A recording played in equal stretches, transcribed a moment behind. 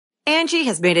Angie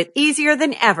has made it easier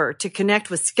than ever to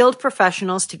connect with skilled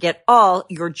professionals to get all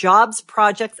your jobs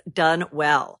projects done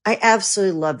well. I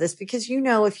absolutely love this because,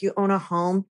 if you own a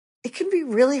home, it can be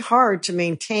really hard to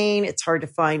maintain. It's hard to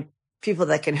find people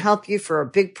that can help you for a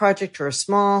big project or a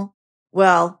small.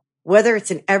 Well, whether it's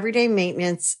in everyday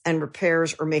maintenance and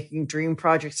repairs or making dream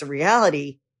projects a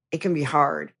reality, it can be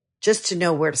hard just to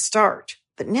know where to start.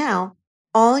 But now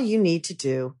all you need to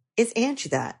do is Angie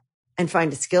that and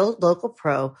find a skilled local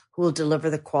pro who will deliver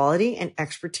the quality and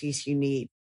expertise you need.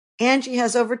 Angie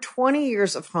has over 20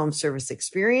 years of home service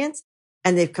experience,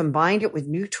 and they've combined it with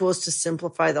new tools to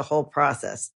simplify the whole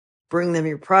process. Bring them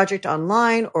your project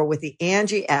online or with the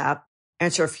Angie app,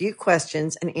 answer a few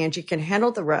questions, and Angie can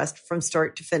handle the rest from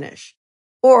start to finish.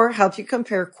 Or help you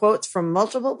compare quotes from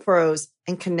multiple pros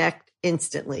and connect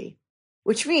instantly,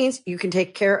 which means you can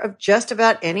take care of just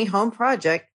about any home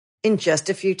project in just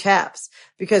a few taps.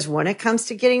 Because when it comes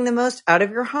to getting the most out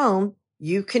of your home,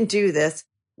 you can do this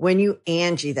when you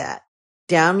Angie that.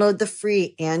 Download the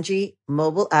free Angie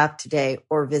mobile app today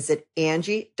or visit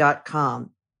Angie.com.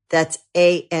 That's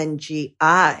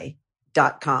ANGI.com.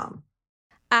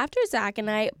 After Zach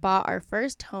and I bought our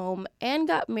first home and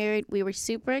got married, we were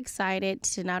super excited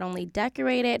to not only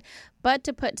decorate it, but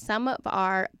to put some of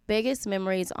our biggest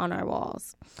memories on our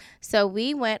walls. So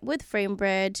we went with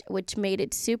FrameBridge, which made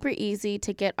it super easy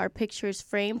to get our pictures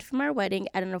framed from our wedding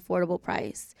at an affordable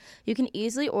price. You can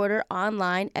easily order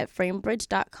online at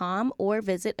framebridge.com or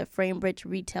visit a FrameBridge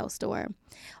retail store.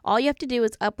 All you have to do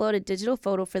is upload a digital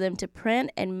photo for them to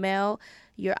print and mail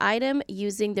your item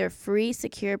using their free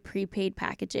secure prepaid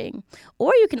packaging.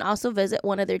 Or you can also visit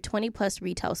one of their 20+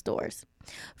 retail stores.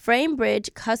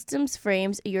 FrameBridge customs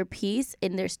frames your piece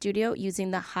in their studio using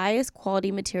the highest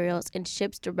quality materials and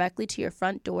ships directly to your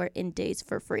front door in days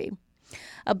for free.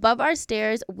 Above our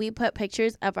stairs, we put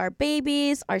pictures of our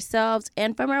babies, ourselves,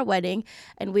 and from our wedding,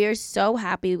 and we are so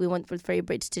happy we went with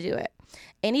FrameBridge to do it.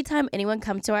 Anytime anyone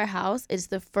comes to our house, it's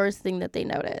the first thing that they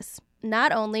notice.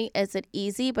 Not only is it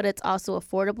easy, but it's also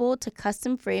affordable to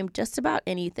custom frame just about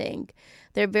anything.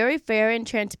 They're very fair and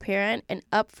transparent and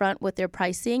upfront with their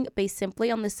pricing based simply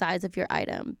on the size of your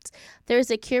items. There's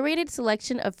a curated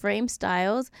selection of frame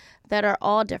styles that are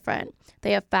all different.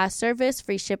 They have fast service,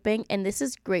 free shipping, and this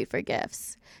is great for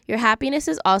gifts. Your happiness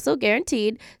is also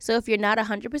guaranteed, so if you're not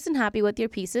 100% happy with your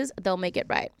pieces, they'll make it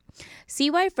right. See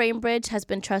why FrameBridge has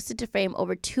been trusted to frame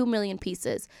over 2 million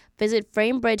pieces. Visit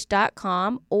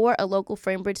framebridge.com or a local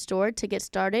FrameBridge store to get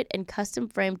started and custom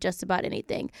frame just about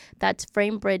anything. That's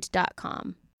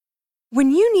framebridge.com.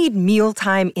 When you need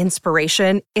mealtime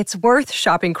inspiration, it's worth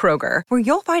shopping Kroger, where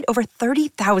you'll find over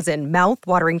 30,000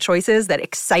 mouth-watering choices that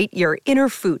excite your inner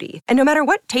foodie. And no matter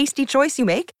what tasty choice you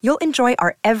make, you'll enjoy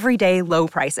our everyday low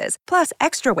prices, plus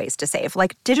extra ways to save,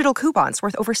 like digital coupons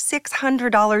worth over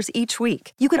 $600 each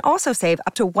week. You can also save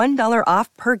up to $1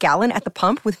 off per gallon at the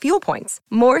pump with fuel points.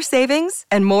 More savings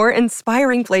and more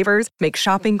inspiring flavors make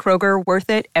shopping Kroger worth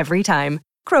it every time.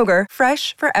 Kroger,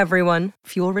 fresh for everyone.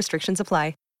 Fuel restrictions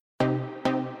apply.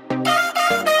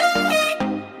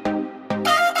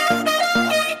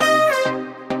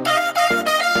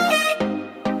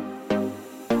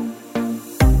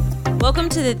 Welcome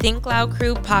to the Think Loud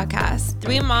Crew podcast.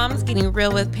 3 moms getting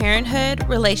real with parenthood,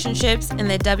 relationships, and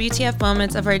the WTF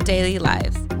moments of our daily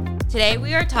lives. Today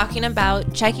we are talking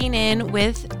about checking in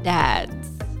with dads.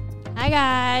 Hi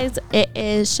guys, it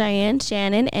is Cheyenne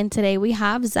Shannon, and today we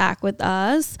have Zach with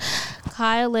us.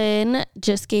 Kylan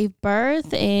just gave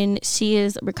birth and she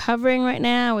is recovering right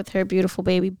now with her beautiful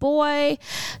baby boy.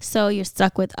 So you're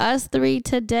stuck with us 3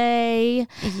 today.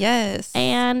 Yes.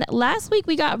 And last week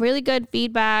we got really good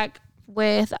feedback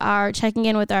with our checking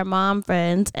in with our mom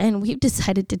friends, and we've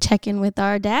decided to check in with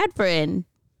our dad friend,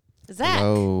 Zach.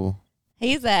 Hello.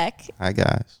 Hey, Zach. Hi,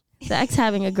 guys. Zach's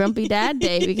having a grumpy dad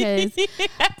day because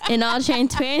in all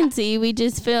transparency, we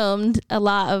just filmed a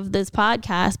lot of this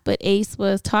podcast, but Ace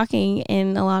was talking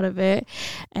in a lot of it,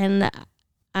 and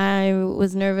I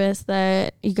was nervous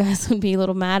that you guys would be a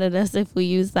little mad at us if we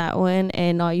used that one,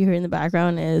 and all you hear in the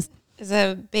background is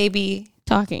a baby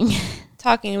talking.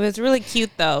 It was really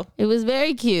cute, though. It was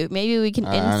very cute. Maybe we can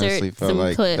I insert honestly felt some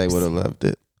like clips. they would have loved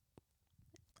it.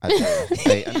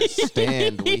 They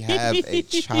understand we have a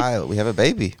child. We have a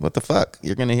baby. What the fuck?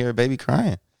 You're going to hear a baby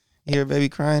crying. You hear a baby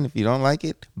crying. If you don't like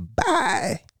it,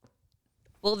 bye.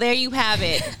 Well, there you have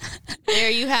it. There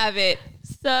you have it.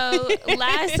 So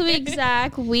last week,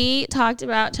 Zach, we talked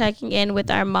about checking in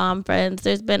with our mom friends.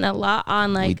 There's been a lot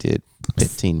on We did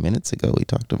 15 minutes ago. We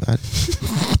talked about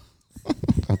it.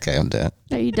 Okay, I'm done.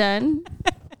 Are you done?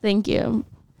 Thank you.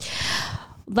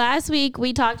 last week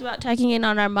we talked about checking in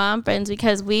on our mom friends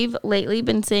because we've lately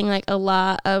been seeing like a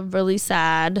lot of really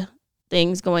sad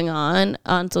things going on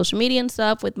social media and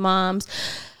stuff with moms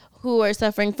who are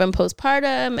suffering from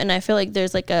postpartum. And I feel like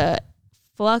there's like a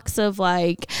flux of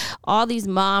like all these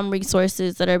mom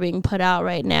resources that are being put out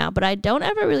right now, but I don't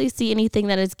ever really see anything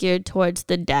that is geared towards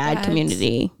the dad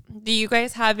community. Do you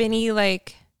guys have any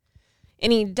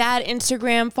dad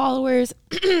Instagram followers,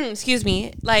 excuse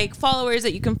me, like followers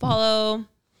that you can follow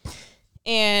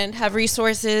and have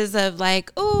resources of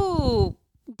like, ooh,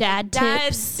 dad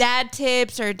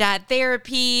tips or dad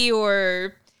therapy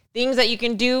or things that you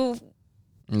can do,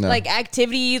 like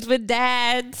activities with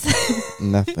dads?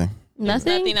 Nothing.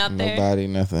 Nothing out there. Nobody,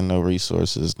 nothing, no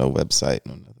resources, no website,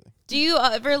 no nothing. Do you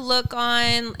ever look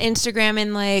on Instagram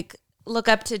and like look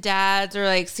up to dads or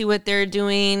like see what they're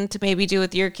doing to maybe do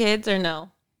with your kids or no?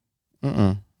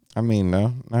 I mean,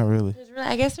 no, not really.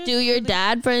 I guess. Do your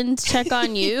dad friends check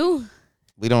on you?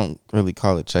 We don't really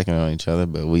call it checking on each other,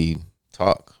 but we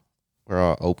talk. We're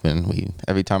all open.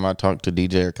 Every time I talk to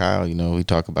DJ or Kyle, we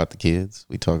talk about the kids.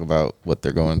 We talk about what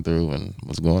they're going through and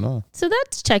what's going on. So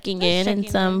that's checking in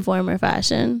some form or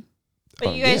fashion.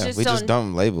 But you guys just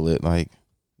don't label it like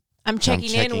I'm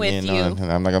checking in with you.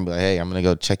 I'm not gonna be like, hey, I'm gonna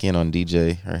go check in on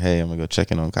DJ, or hey, I'm gonna go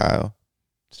check in on Kyle.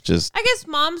 It's just, I guess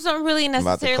moms don't really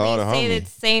necessarily say the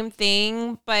same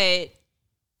thing, but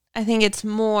I think it's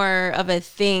more of a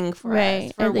thing for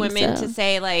us, for women to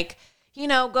say like,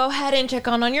 go ahead and check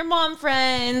on your mom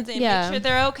friends and make sure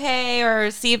they're okay, or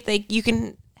see if you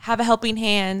can have a helping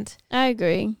hand. I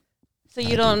agree. So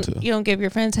you don't give your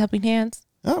friends helping hands?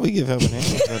 Oh, we give helping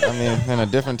hands, but I mean, in a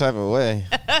different type of way.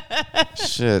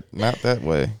 Shit, not that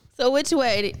way. So which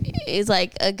way is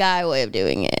like a guy way of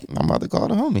doing it? I'm about to call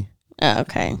the homie. Oh,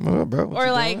 okay. Well, bro,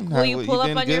 or like, will you pull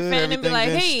up on your friend and be like,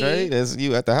 hey. Straight? As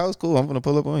you at the house, cool, I'm going to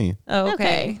pull up on you. Oh,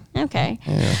 okay.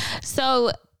 Yeah.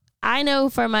 So I know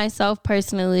for myself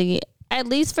personally, at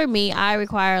least for me, I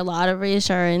require a lot of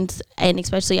reassurance, and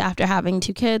especially after having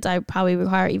 2 kids, I probably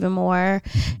require even more.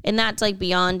 And that's like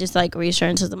beyond just like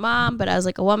reassurance as a mom, but as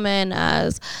like a woman,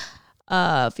 as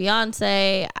a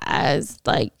fiance, as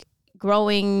like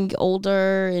growing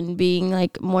older and being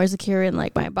like more secure in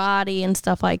like my body and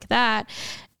stuff like that.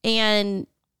 And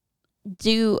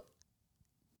do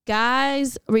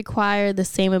guys require the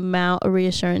same amount of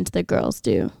reassurance that girls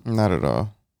do? Not at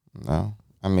all. No.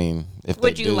 I mean, if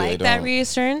would you like that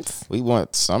reassurance? We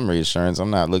want some reassurance.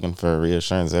 I'm not looking for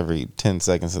reassurance every 10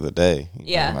 seconds of the day.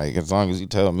 Yeah. Like, as long as you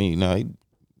tell me,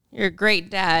 you're a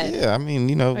great dad. Yeah, I mean,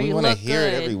 we want to hear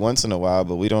it every once in a while,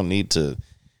 but we don't need to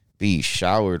be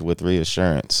showered with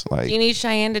reassurance. Like, do you need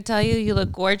Cheyenne to tell you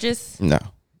look gorgeous? No,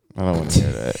 I don't want to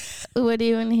hear that. What do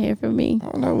you want to hear from me? I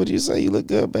don't know. Would you say you look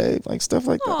good, babe? Like stuff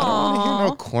like that. I don't want to hear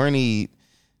no corny.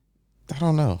 I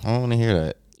don't know. I don't want to hear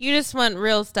that. You just want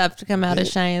real stuff to come out of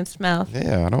Cheyenne's mouth.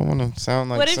 Yeah, I don't want to sound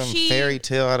like some fairy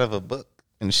tale out of a book,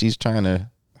 and she's trying to.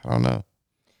 I don't know.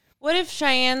 What if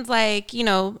Cheyenne's like, I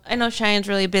know Cheyenne's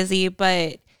really busy,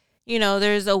 but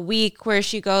there's a week where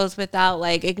she goes without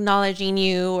like acknowledging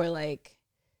you or like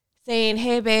saying,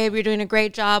 hey babe, you're doing a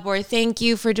great job, or thank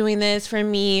you for doing this for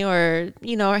me, or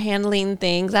or handling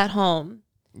things at home.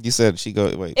 You said she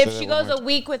goes. Wait, if she goes a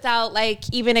week without like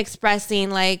even expressing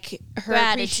like her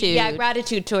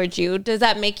gratitude towards you, does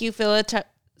that make you feel a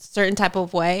certain type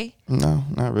of way? No,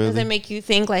 not really. Does it make you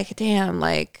think like, damn,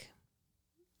 like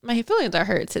my feelings are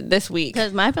hurt this week?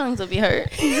 Because my feelings will be hurt.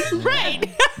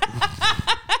 Right.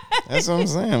 That's what I'm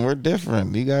saying. We're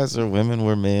different. You guys are women.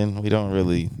 We're men. We don't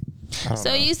really.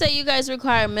 So you say you guys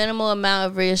require a minimal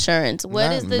amount of reassurance.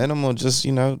 What is the minimal? Just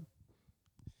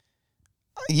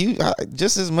you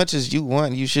just as much as you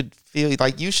want. You should feel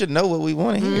like you should know what we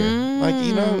want to hear.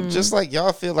 Like just like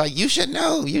y'all feel like you should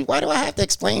know. Why do I have to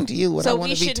explain to you what I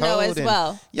want to be told? So we should know as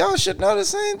well. Y'all should know the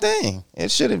same thing.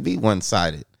 It shouldn't be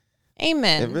one-sided.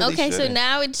 Amen. Really okay, shouldn't. So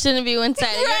now it shouldn't be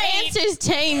one-sided. Right. Your answers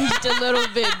changed a little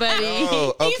bit, buddy.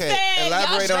 Oh, okay.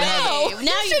 Elaborate on how.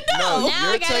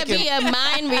 Now I gotta be a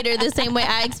mind reader the same way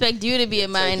I expect you to be a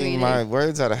mind reader. My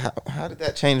words out of how did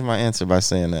that change my answer by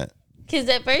saying that? Because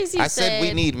at first I said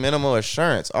we need minimal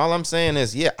assurance. All I'm saying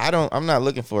is, I'm not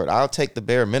looking for it. I'll take the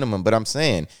bare minimum, but I'm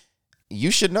saying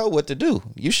you should know what to do.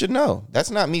 You should know.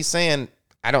 That's not me saying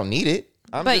I don't need it.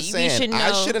 I'm just saying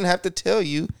I shouldn't have to tell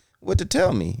you what to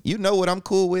tell me. You know what I'm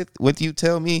cool with. What you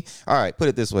tell me. All right, put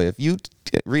it this way. If you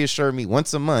reassure me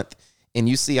once a month and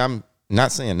you see I'm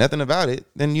not saying nothing about it,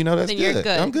 then that's then good. You're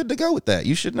good. I'm good to go with that.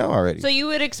 You should know already. So you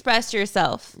would express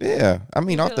yourself. Yeah. I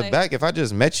mean, off the back, if I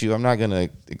just met you, I'm not going to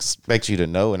expect you to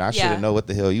know, and I shouldn't know what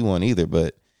the hell you want either.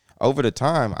 But over the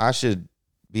time, I should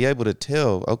be able to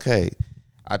tell, okay,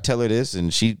 I tell her this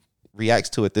and she reacts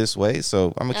to it this way,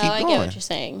 so I'm gonna keep going. I get what you're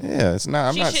saying. Yeah, it's not.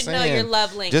 I'm not saying. She should know your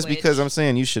love language. Just because I'm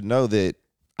saying you should know that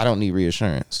I don't need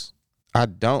reassurance. I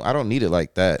don't need it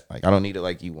like that. Like, I don't need it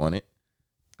like you want it.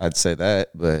 I'd say that,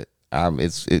 but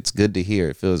it's good to hear.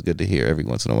 It feels good to hear every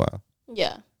once in a while.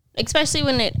 Yeah, especially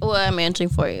when I'm answering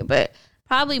for you, but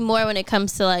probably more when it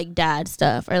comes to like dad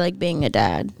stuff or like being a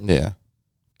dad. Yeah.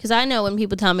 Because I know when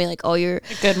people tell me like, "Oh, you're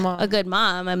a good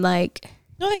mom," I'm like,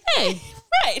 "Hey,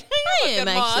 right, I am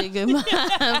actually a good mom."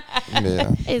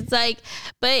 Yeah. It's like,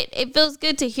 but it feels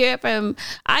good to hear it from.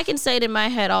 I can say it in my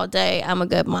head all day, "I'm a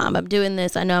good mom. I'm doing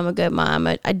this. I know I'm a good mom.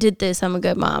 I did this. I'm a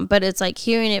good mom." But it's like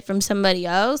hearing it from somebody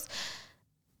else.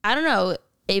 I don't know.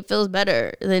 It feels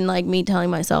better than like me telling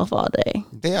myself all day.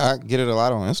 Yeah, I get it a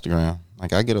lot on Instagram.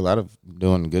 Like, I get a lot of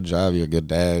doing a good job. You're a good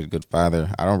dad, good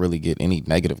father. I don't really get any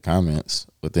negative comments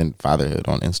within fatherhood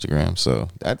on Instagram. So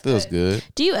that feels good.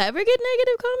 Do you ever get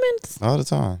negative comments? All the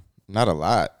time. Not a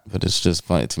lot, but it's just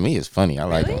funny. To me, it's funny. I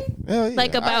like them. Hell yeah.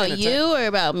 Like about you or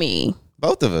about me?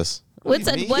 Both of us. What's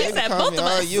that? What's that? Both of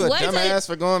us. You a dumbass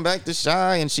for going back to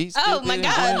Shy, and she's oh my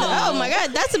god! Oh my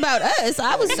god! That's about us.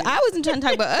 I wasn't trying to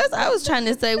talk about us. I was trying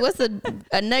to say what's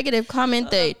a negative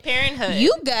comment that parenthood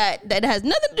you got that has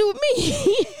nothing to do with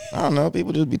me. I don't know.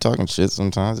 People just be talking shit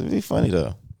sometimes. It'd be funny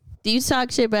though. Do you talk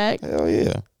shit back? Hell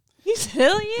yeah.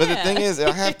 Hell yeah. But the thing is,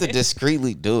 I have to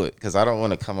discreetly do it because I don't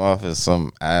want to come off as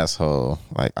some asshole.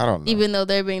 Like, I don't know. Even though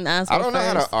they're being the asshole. I don't know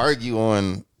how to argue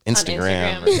on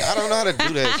Instagram. I don't know how to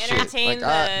do that shit. Entertain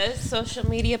the social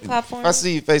media platform. If I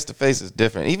see you face to face, it's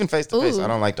different. Even face to face, I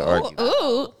don't like to argue.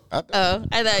 Ooh. I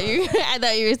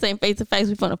thought you were saying face to face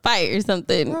we want to fight or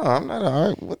something. No, I'm not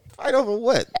arguing. Fight over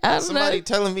what? Somebody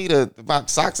telling me my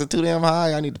socks are too damn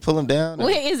high. I need to pull them down.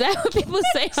 Wait, is that what people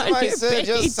say on Somebody your said page?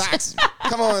 your socks.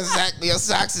 Come on, Zach. Your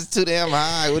socks is too damn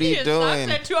high. What are you doing?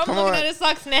 Socks are too. I'm looking at his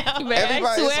socks now. I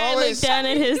swear I looked down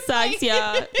at his socks,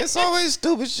 y'all. It's always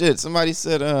stupid shit. Somebody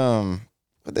said,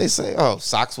 what they say? Oh,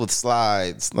 socks with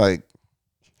slides. Like,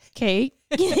 cake.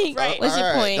 Right. What's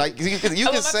your point? Like, you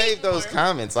can save those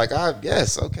comments. Like,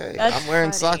 yes, okay. I'm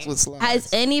wearing socks with slides.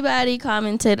 Has anybody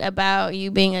commented about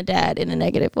you being a dad in a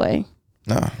negative way?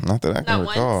 No, not that I can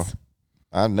recall. Once.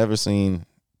 I've never seen.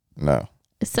 No.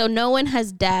 So no one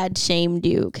has dad shamed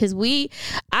you because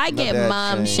I get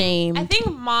mom shamed. I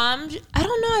think moms. I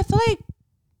don't know. I feel like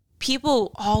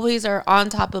people always are on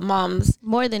top of moms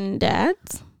more than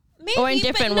dads. Maybe, or in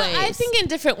different ways. I think in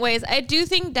different ways. I do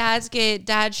think dads get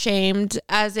dad shamed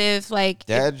as if like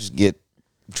dads get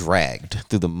dragged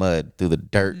through the mud, through the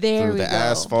dirt, through the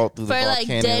asphalt, through the volcanoes.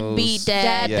 For like deadbeat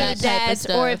dads,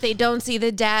 or if they don't see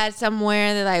the dad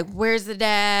somewhere, they're like, "Where's the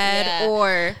dad?" Yeah.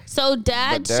 Or so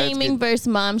dad shaming versus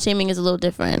mom shaming is a little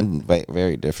different.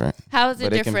 Very different. How is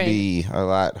it different? But it can be a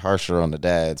lot harsher on the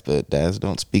dads, but dads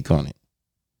don't speak on it.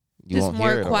 You just won't more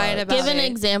hear it quiet about it. Give an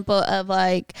example of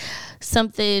like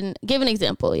something. Give an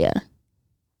example, yeah.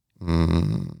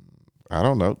 I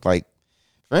don't know. Like,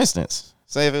 for instance,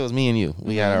 say if it was me and you,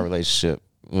 we had our relationship.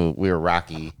 We were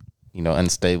rocky,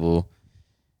 unstable.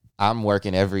 I'm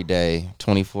working every day,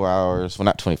 24 hours. Well,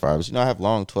 not 24 hours. I have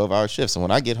long 12-hour shifts. And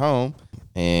when I get home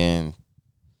and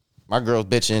my girl's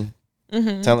bitching,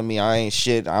 telling me I ain't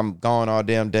shit, I'm gone all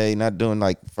damn day, not doing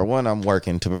for one, I'm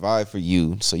working to provide for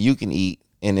you so you can eat.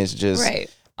 And it's just,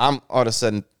 I'm all of a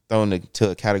sudden thrown into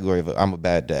a category of I'm a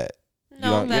bad dad.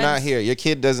 No, you're not here. Your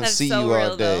kid doesn't see you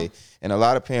all day. Though. And a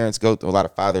lot of parents a lot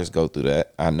of fathers go through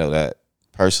that. I know that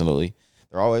personally.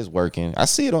 They're always working. I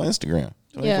see it on Instagram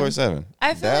 24/7.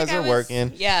 I feel Dads are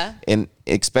working. Yeah. And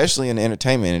especially in the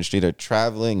entertainment industry, they're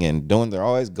traveling and they're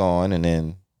always gone. And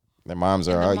then their moms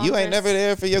are, you ain't never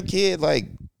there for your kid. Like,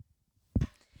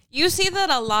 you see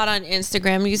that a lot on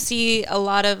Instagram. You see a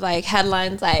lot of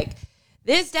headlines like,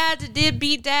 this dad did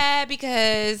beat dad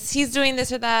because he's doing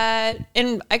this or that.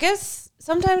 And I guess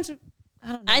sometimes,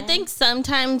 I don't know. I think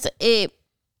sometimes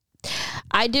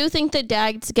I do think that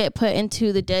dads get put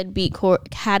into the deadbeat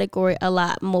category a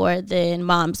lot more than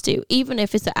moms do, even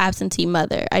if it's an absentee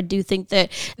mother. I do think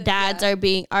that dads are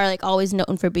always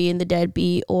known for being the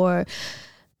deadbeat or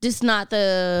just not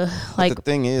the But the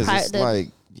thing is, it's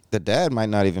the dad might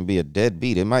not even be a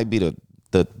deadbeat. It might be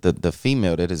the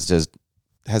female that is just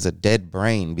has a dead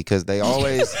brain because they are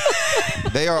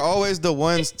always the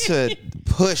ones to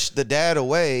push the dad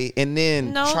away and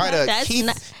then try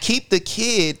to keep the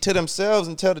kid to themselves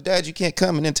and tell the dad you can't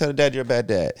come and then tell the dad you're a bad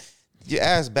dad. Your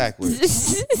ass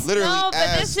backwards. Literally no, but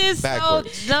ass this is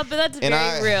backwards. No, but that's and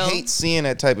very real. I hate seeing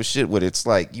that type of shit where it's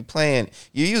like you're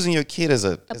using your kid as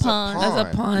a pawn. As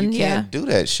a pawn, You can't do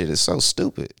that shit. It's so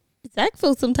stupid. Zach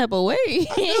feels some type of way.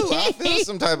 I feel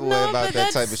some type of way about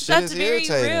that type of shit. That's It's very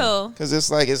irritating. real. Because it's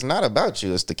like, it's not about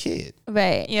you. It's the kid.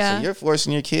 Right. Yeah. So you're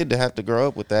forcing your kid to have to grow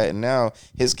up with that. And now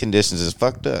his conditions is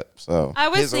fucked up. So I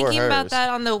was his or thinking about hers. that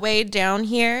on the way down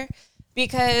here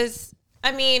because,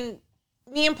 I mean,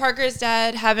 me and Parker's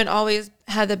dad haven't always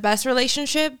had the best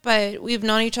relationship, but we've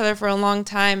known each other for a long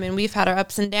time and we've had our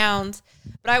ups and downs.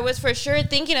 But I was for sure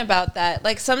thinking about that.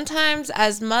 Like sometimes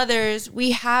as mothers,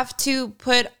 we have to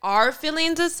put our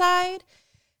feelings aside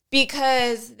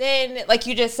because then, like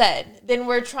you just said, then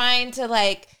we're trying to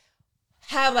like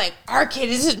have like our kid,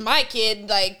 this is my kid,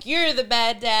 like you're the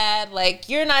bad dad, like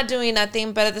you're not doing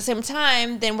nothing, but at the same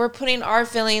time then we're putting our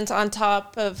feelings on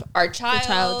top of our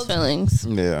child's feelings.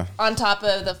 Yeah. on top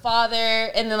of the father,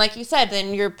 and then like you said,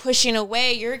 then you're pushing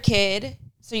away your kid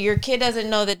so your kid doesn't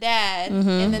know the dad,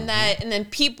 and then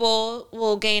people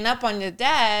will gain up on the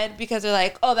dad because they're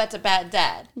like, oh, that's a bad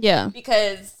dad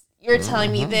because you're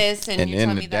telling me this and you're then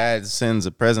telling the me that. dad sends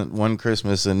a present one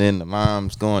Christmas, and then the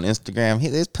mom's go on Instagram. Hey,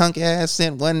 this punk ass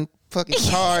sent one fucking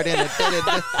card and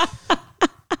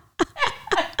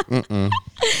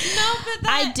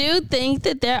I do think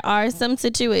that there are some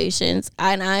situations,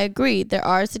 and I agree, there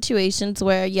are situations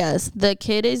where, yes, the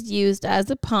kid is used as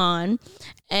a pawn,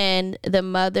 and the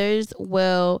mothers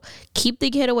will keep the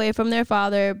kid away from their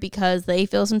father because they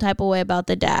feel some type of way about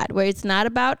the dad, where it's not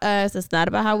about us, it's not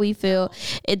about how we feel,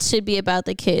 it should be about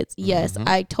the kids. Yes,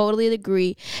 I totally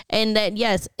agree. And that,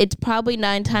 yes, it's probably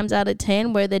 9 times out of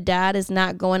 10 where the dad is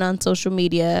not going on social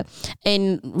media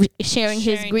and sharing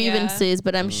his grievances,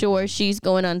 but I'm sure she's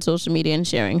going on social media and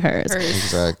sharing hers.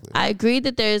 Exactly. I agree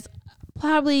that there's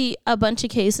probably a bunch of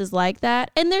cases like that,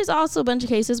 and there's also a bunch of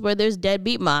cases where there's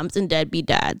deadbeat moms and deadbeat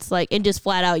dads, like, and just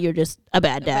flat out you're just a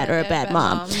bad dad or a bad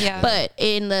mom. Yeah. But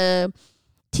in the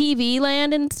TV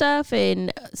land and stuff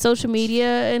and social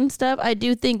media and stuff, I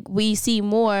do think we see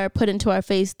more put into our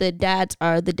face that dads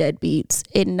are the deadbeats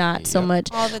and not so much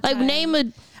All the like time. name a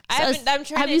I'm trying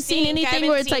have to you seen think. I anything haven't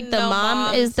where it's like seen the no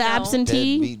mom is the moms, no.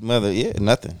 absentee? Deadbeat mother. Yeah,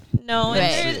 nothing. No,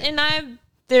 Right.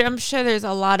 I'm sure there's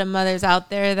a lot of mothers out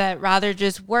there that rather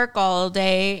just work all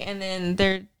day and then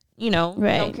they're,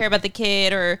 Right. don't care about the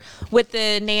kid or with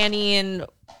the nanny and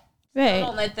Right.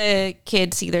 don't let the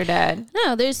kid see their dad.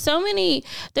 No, there's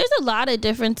a lot of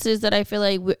differences that I feel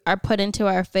like are put into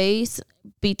our face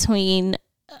between,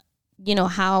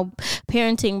 how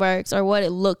parenting works or what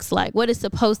it looks like, what it's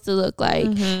supposed to look like,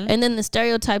 and then the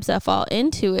stereotypes that fall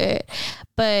into it.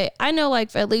 But I know,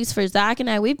 like, at least for Zach and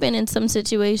I, we've been in some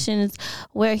situations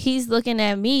where he's looking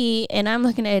at me and I'm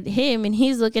looking at him and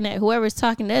he's looking at whoever's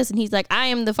talking to us and he's like, I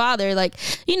am the father. Like,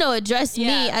 address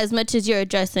me as much as you're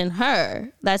addressing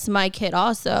her. That's my kid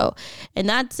also. And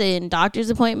that's in doctor's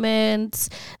appointments.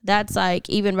 That's like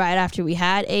even right after we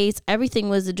had Ace, everything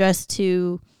was addressed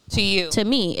to you. To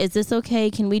me. Is this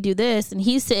okay? Can we do this? And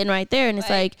he's sitting right there and it's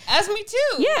like ask me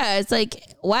too. yeah, it's like,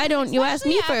 why don't you ask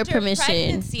me for After permission?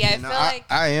 pregnancy, I feel like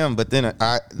I am, but then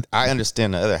I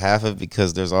understand the other half of it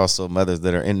because there's also mothers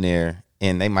that are in there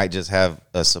and they might just have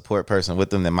a support person with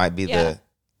them that might be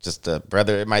just a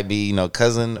brother, it might be,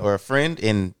 cousin or a friend,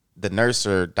 and the nurse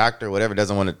or doctor or whatever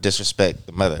doesn't want to disrespect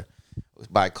the mother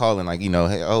by calling like,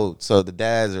 hey, so the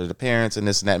dads or the parents and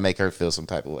this and that make her feel some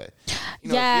type of way.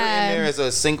 If you're in there as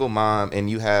a single mom and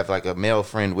you have like a male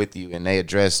friend with you and they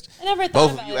addressed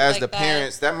both of you as the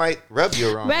parents, that might rub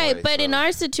you wrong. Right, but in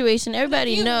our situation,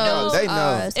 everybody knows they know.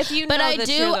 us. If you but know I that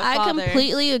do, you're the I father.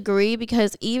 completely agree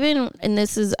because even, and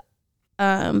this is,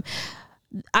 I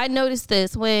noticed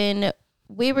this when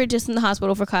we were just in the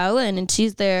hospital for Kyle and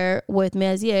she's there with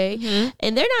Mezier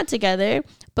and they're not together.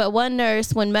 But one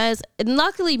nurse, when and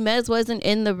luckily Mez wasn't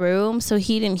in the room, so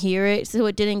he didn't hear it, so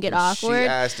it didn't get awkward. She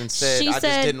asked and said, I just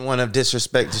didn't want to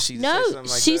disrespect. Did she say something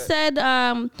like she that? said,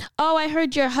 I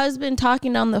heard your husband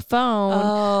talking on the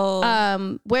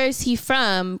phone. Where's he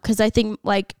from? Because I think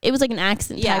like it was like an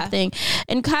accent type thing.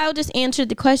 And Kyle just answered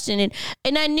the question.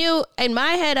 And I knew in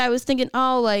my head, I was thinking,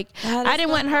 I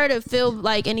didn't want her to feel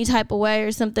like any type of way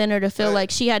or something, or to feel like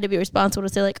she had to be responsible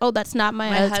to say like, oh, that's not my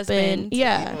husband.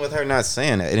 Yeah. Even with her not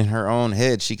saying that, in her own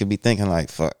head, she could be thinking like,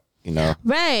 fuck.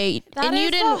 Right. That and is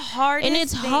you didn't, the hardest and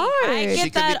it's thing. hard. I get She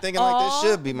could be that thinking like this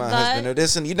should be my husband or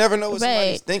this, and you never know what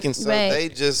somebody's thinking. So they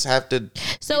just have to be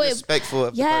respectful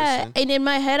of the person. And in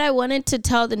my head, I wanted to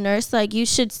tell the nurse like you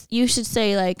should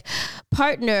say like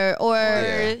partner or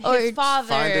his father.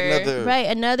 Find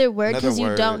another word because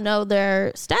you don't know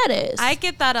their status. I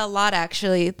get that a lot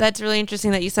actually. That's really interesting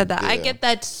that you said that. I get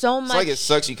that so much. It's like it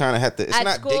sucks. You kind of have to. It's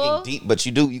not digging deep, but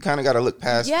you kind of got to look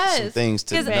past some things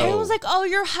to know. Because it was like, oh,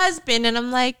 your husband, and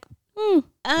I'm like,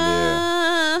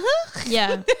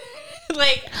 yeah.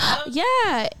 like,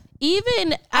 Yeah.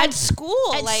 even at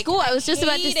school. At school, I was just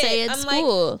about to say at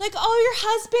school. Like, oh,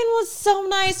 your husband was so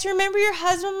nice. Remember your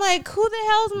husband? I'm like, who the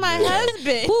hell's my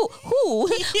husband? Who?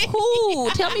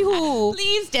 Tell me who.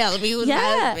 Please tell me who's my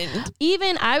husband.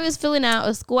 Even I was filling out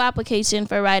a school application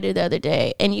for Ryder the other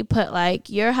day, and you put like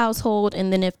your household,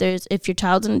 and then if your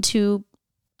child's in two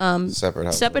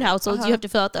separate households, you have to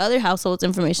fill out the other household's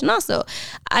information also.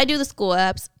 I do the school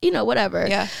apps, whatever.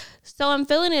 Yeah. So I'm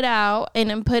filling it out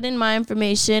and I'm putting my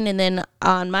information, and then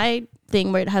on my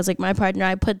thing where it has like my partner,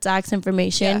 I put Zach's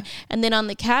information, and then on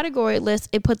the category list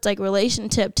it puts like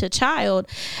relationship to child,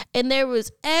 and there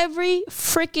was every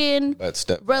freaking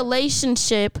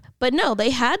relationship, but no, they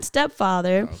had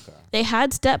stepfather, they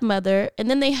had stepmother, and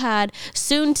then they had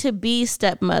soon to be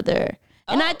stepmother.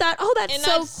 And I thought, oh, that's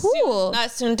so cool.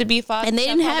 Not soon to be father. And they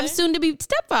didn't have soon to be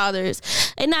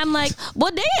stepfathers. And I'm like,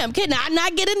 well, damn, can I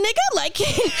not get a nigga? Like,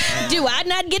 do I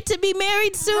not get to be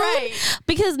married soon? Right.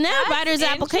 Because now Ryder's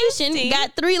application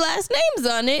got 3 last names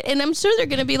on it. And I'm sure they're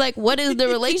going to be like, what is the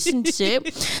relationship?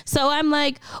 So I'm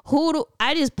like,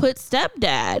 I just put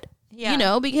stepdad.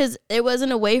 Yeah. Because it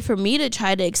wasn't a way for me to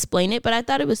try to explain it, but I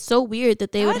thought it was so weird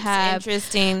that they would have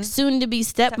soon to be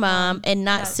stepmom and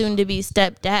not soon to be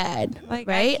stepdad. Like,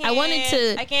 right?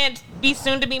 I can't be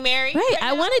soon to be married. Right.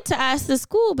 I wanted to ask the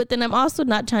school, but then I'm also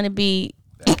not trying to be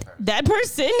that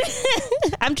person.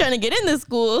 I'm trying to get in the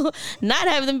school, not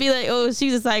have them be like, oh,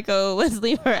 she's a psycho, let's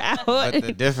leave her out. But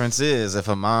the difference is if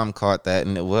a mom caught that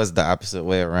and it was the opposite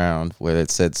way around, where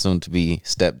it said soon to be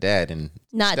stepdad and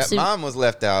not stepmom was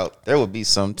left out, there would be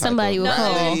somebody would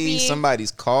call.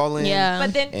 Somebody's calling. Yeah.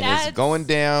 But then it's going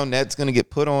down. That's going to get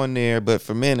put on there. But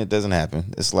for men, it doesn't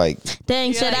happen. It's like,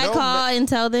 dang, should I call and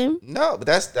tell them? No, but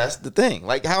that's the thing.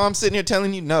 Like how I'm sitting here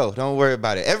telling you, no, don't worry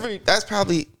about it. That's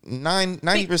probably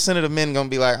 90% of the men going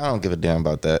to be like, I don't give a damn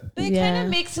about that. But it kind of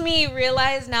makes me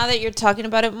realize now that you're talking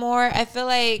about it more, I feel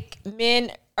like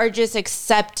men are just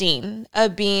accepting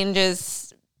of being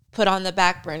just put on the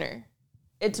back burner.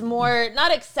 It's more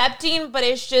not accepting, but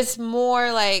it's just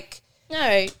more like, all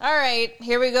right,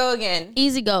 here we go again.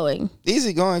 Easygoing.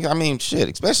 I mean, shit,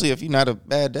 especially if you're not a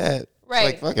bad dad.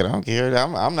 Right. It's like, fuck it, I don't care.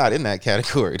 I'm not in that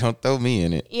category. Don't throw me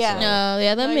in it. Yeah.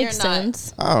 So. That makes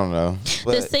sense. I don't know.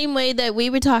 But the same way that we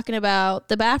were talking about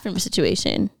the bathroom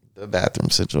situation.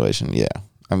 Yeah.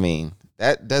 I mean,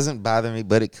 that doesn't bother me,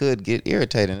 but it could get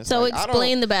irritating. It's so like,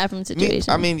 explain the bathroom situation.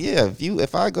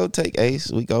 If I go take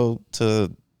Ace, we go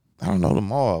to, I don't know, the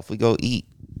mall. If we go eat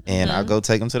and I go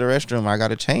take him to the restroom, I got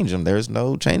to change him. There's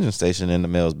no changing station in the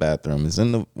male's bathroom. It's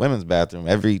in the women's bathroom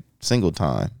every single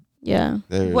time. Yeah.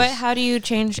 How do you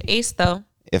change Ace though?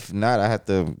 If not, I have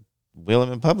to wheel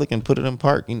him in public and put it in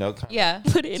park. Put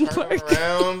it in park.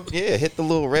 Around, hit the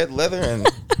little red leather and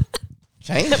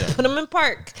change him. Put him in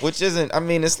park. Which isn't. I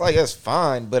mean, it's like that's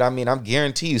fine, but I mean, I'm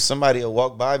guarantee you somebody will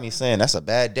walk by me saying that's a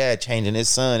bad dad changing his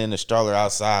son in the stroller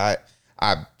outside.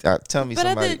 Tell me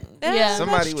somebody.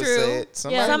 Somebody would say it.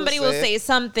 Somebody will say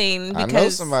something. Because I know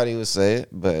somebody would say it,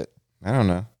 but I don't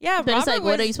know. Yeah, but it's like,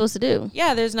 what are you supposed to do?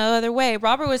 Yeah, there's no other way.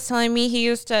 Robert was telling me he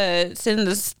used to sit in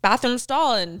this bathroom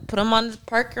stall and put him on his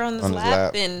Parker on his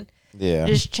lap and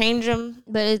just change him.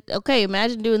 But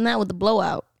imagine doing that with the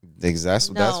blowout.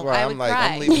 Exactly. That's why I'm like,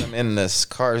 I'm leaving him in this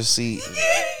car seat.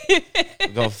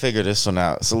 We're gonna figure this one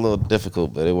out. It's a little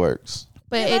difficult, but it works.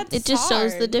 But it just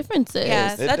shows the differences.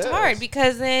 Yes, that's hard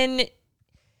because then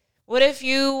what if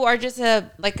you are just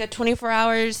a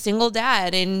 24-hour single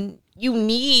dad and you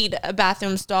need a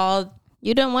bathroom stall?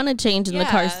 You don't want to change in the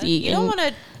car seat. You don't want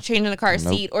to change in the car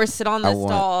seat or sit on the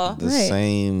stall. The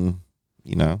same,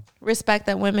 respect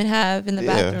that women have in the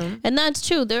bathroom. And that's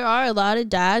true. There are a lot of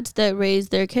dads that raise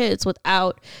their kids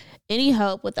without any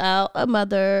help, without a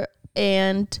mother.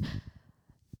 And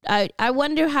I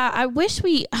wonder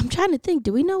I'm trying to think,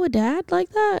 do we know a dad like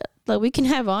that? Like we can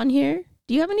have on here?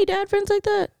 Do you have any dad friends like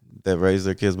that? That raise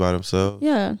their kids by themselves?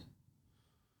 Yeah.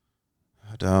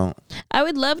 I don't. I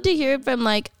would love to hear from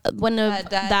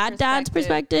dad's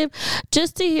perspective,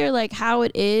 just to hear how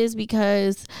it is,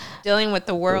 because dealing with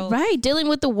the world. Right, dealing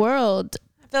with the world.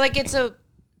 I feel like it's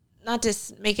not to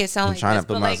make it sound it's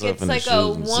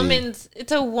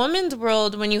a woman's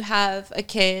world when you have a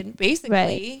kid, basically.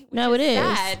 Right. No, it is.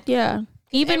 Sad. Yeah.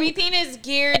 Even everything is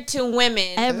geared to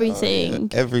women. Everything.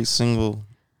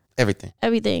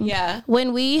 Everything. Yeah.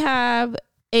 When we have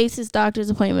Ace's doctor's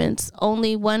appointments,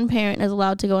 only one parent is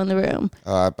allowed to go in the room.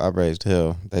 I raised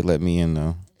hell. They let me in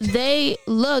though. They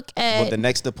look at the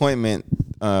next appointment.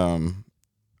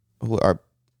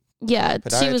 Yeah,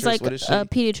 she was like a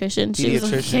pediatrician. She was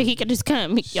like, he could just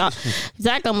come. Y'all,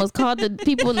 Zach almost called the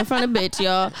people in the front of bitch,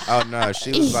 y'all. Oh no,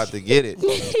 she was about to get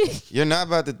it. You're not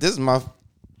about to. This is my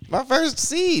My first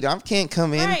seed. I can't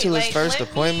come into his first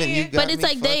appointment. You got but it's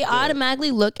like they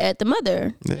automatically look at the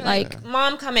mother. Yeah. Like,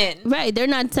 Mom, come in. Right. They're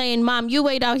not saying, Mom, you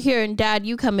wait out here, and Dad,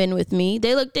 you come in with me.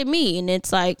 They looked at me, and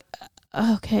it's like,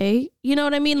 okay. You know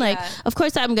what I mean? Like, of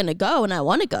course I'm going to go, and I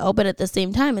want to go. But at the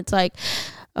same time, it's like,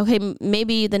 okay,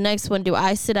 maybe the next one, do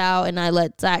I sit out and I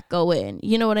let Zach go in?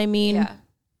 You know what I mean? Yeah.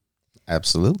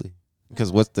 Absolutely.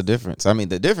 Because what's the difference? I mean,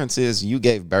 the difference is you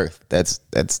gave birth. That's.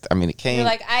 I mean, it came. You're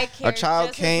like, I care. A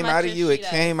child came out of you. It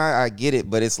came out. I get it,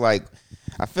 but it's like,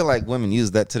 I feel like women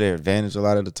use that to their advantage a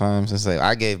lot of the times and say,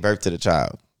 I gave birth to the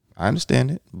child. I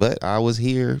understand it, but I was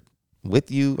here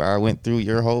with you. I went through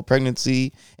your whole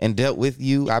pregnancy and dealt with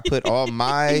you. I put all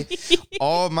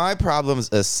my problems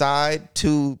aside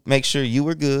to make sure you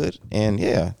were good. And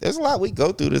yeah, there's a lot we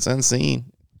go through that's unseen.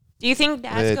 Do you think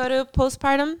dads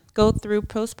go through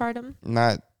postpartum?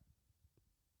 Not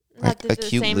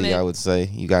acutely, same I would say.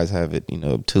 You guys have it,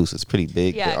 obtuse. It's pretty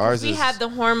big. Yeah, ours we have the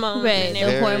hormones. Right,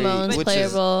 the hormones play a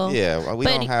role. Yeah, we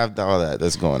don't have all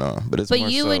that's going on. But it's more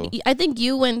you so. would. I think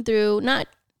you went through. Not.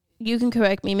 You can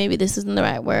correct me. Maybe this isn't the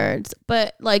right words,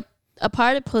 but like a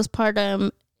part of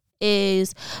postpartum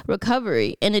is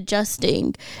recovery and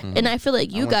adjusting, and I feel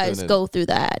like you guys go through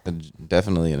that.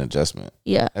 Definitely an adjustment.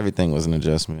 Yeah, everything was an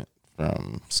adjustment.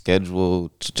 From schedule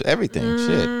to everything,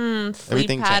 sleep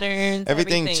everything patterns,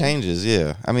 everything changes.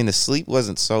 Yeah, I mean the sleep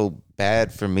wasn't so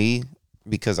bad for me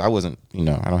because I wasn't, I'm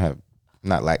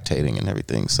not lactating and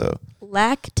everything. So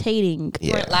lactating,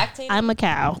 yeah, lactating. I'm a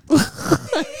cow. No,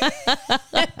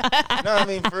 I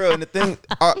mean for real. And the thing,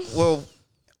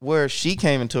 where she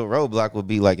came into a roadblock would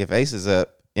be like if Ace is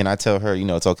up and I tell her,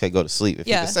 it's okay, go to sleep. If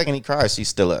the second he cries, she's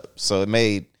still up. So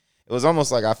it was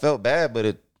almost like I felt bad,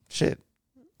 but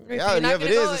reality of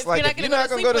it is, it's like if you're not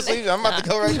gonna go to sleep, I'm about to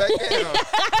go right back in.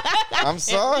 I'm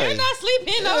sorry. If you're not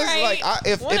sleeping, all right. Like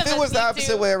if it was the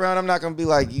opposite way around, I'm not gonna be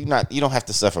like you don't have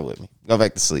to suffer with me. Go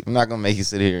back to sleep. I'm not gonna make you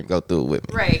sit here and go through it with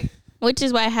me. Right. Which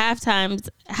is why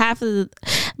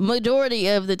majority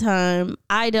of the time,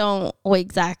 I don't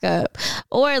wake Zach up.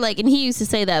 Or like, and he used to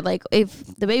say that, like, if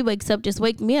the baby wakes up, just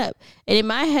wake me up. And in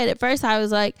my head, at first, I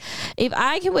was like, if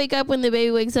I can wake up when the baby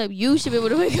wakes up, you should be able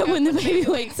to wake up when the baby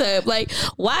wakes up. Like,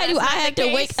 why do I have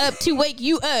to wake up to wake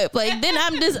you up? Like, then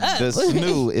I'm just up. The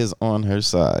snoo is on her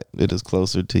side. It is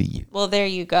closer to you. Well, there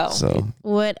you go. So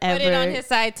whatever. Put it on his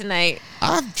side tonight.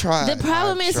 I've tried. The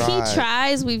problem is he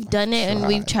tries. We've done it and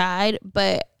we've tried,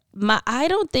 but I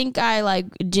don't think I like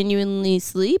genuinely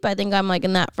sleep. I think I'm like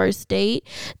in that first state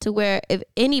to where if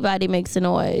anybody makes a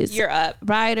noise, you're up.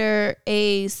 Ryder,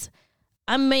 Ace,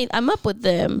 I'm up with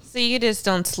them. So you just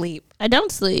don't sleep. I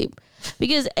don't sleep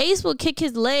because Ace will kick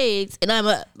his legs and I'm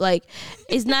up. Like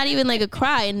it's not even like a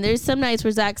cry. And there's some nights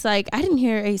where Zach's like, I didn't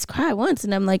hear Ace cry once,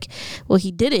 and I'm like, well,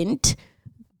 he didn't.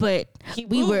 But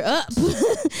we were up.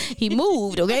 He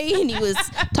moved, okay? And he was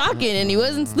talking and he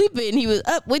wasn't sleeping. He was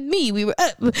up with me. We were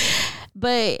up.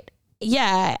 But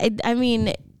yeah, I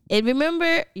mean, and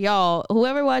remember, y'all,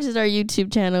 whoever watches our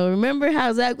YouTube channel, remember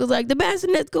how Zach was like, the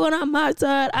bassinet's going on my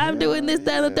side. I'm doing this,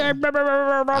 that, and the third.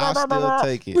 I'll still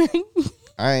take it.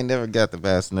 I ain't never got the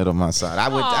bassinet on my side.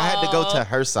 I had to go to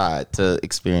her side to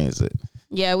experience it.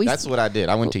 Yeah, that's what I did.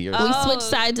 I went to your side. We switched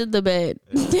sides of the bed.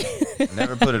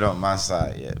 Never put it on my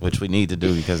side yet, which we need to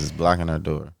do because it's blocking our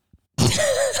door.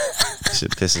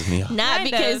 Shit pisses me off. Not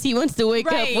because he wants to wake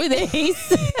up with Ace.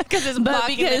 Because it's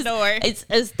blocking the door. It's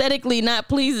aesthetically not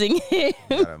pleasing him.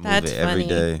 That's every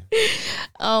day.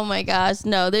 Oh my gosh.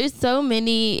 No, there's so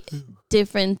many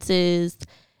differences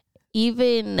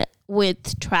even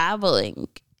with traveling.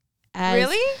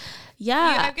 Really?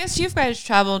 Yeah. I guess you guys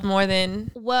traveled more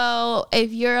than... Well,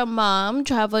 if you're a mom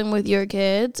traveling with your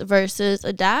kids versus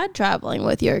a dad traveling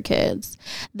with your kids,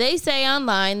 they say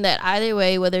online that either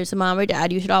way, whether it's a mom or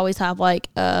dad, you should always have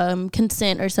like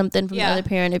consent or something from the other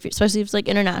parent, especially if it's like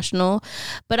international.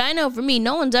 But I know for me,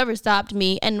 no one's ever stopped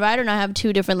me, and Ryder and I have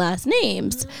 2 different last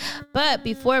names. But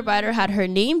before Ryder had her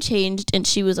name changed and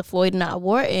she was a Floyd, not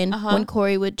Wharton, when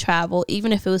Corey would travel,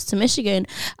 even if it was to Michigan,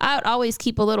 I would always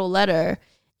keep a little letter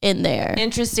in there.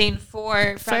 Interesting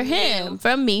from him,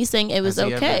 from me saying it was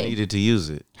okay. Ever needed to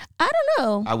use it? I don't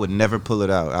know. I would never pull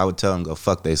it out. I would tell them go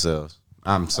fuck themselves.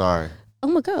 I'm sorry. Oh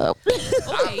my God.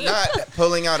 I'm not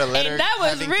pulling out a letter. And that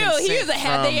was real. He was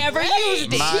have they ever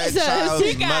used it? My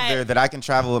child's mother that I can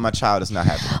travel with my child is not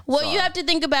happening. Well, you have to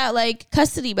think about like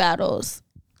custody battles.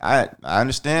 I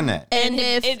understand that. And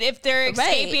if they're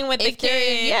escaping with the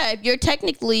kid, if you're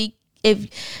technically.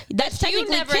 If that's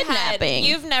technically kidnapping.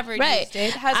 You've never used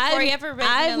it. Has Corey ever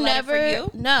written a letter for you?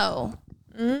 No.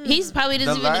 He's probably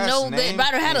doesn't even know that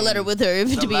Ryder had a letter with her,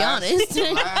 to be honest.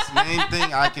 The last name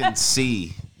thing I can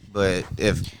see, but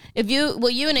if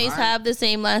You and Ace have the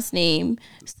same last name,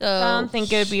 so I don't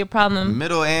think it would be a problem.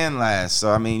 Middle and last.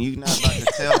 So I mean, you're not about to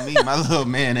tell me my little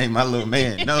man ain't my little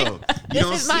man. No, you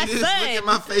don't is see my this. son. Look at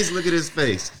my face. Look at his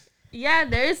face. yeah,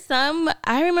 there's some.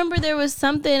 I remember there was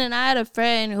something, and I had a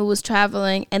friend who was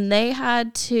traveling, and they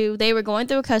were going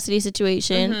through a custody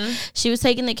situation. She was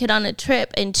taking the kid on a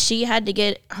trip, and she had to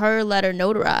get her letter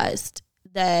notarized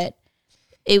that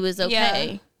it was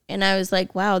okay. Yeah. And I was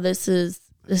like, wow, that's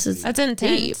intense.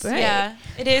 Deep, right? Yeah,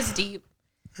 it is deep.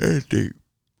 It's deep.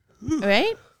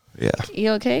 Right? Yeah.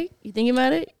 You okay? You thinking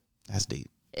about it? That's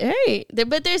deep. Right.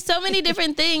 But there's so many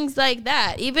different things like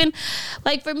that. Even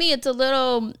like for me, it's a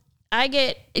little, I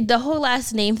get the whole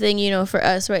last name thing, for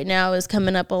us right now is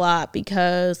coming up a lot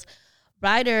because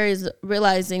Ryder is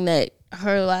realizing that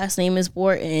her last name is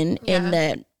Wharton and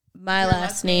that my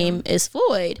last name is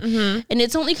Floyd. And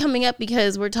it's only coming up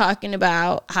because we're talking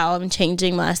about how I'm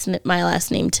changing my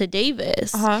last name to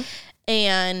Davis.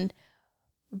 And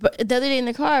but the other day in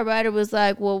the car, Ryder was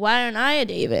like, well, why aren't I a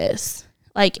Davis?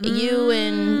 Like, you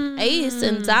and Ace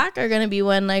and Zach are going to be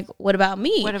one. Like, what about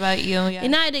me? What about you? Yeah.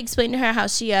 And I had to explain to her how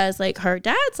she has, like, her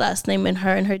dad's last name and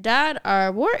her dad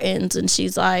are Whartons. And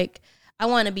she's like, I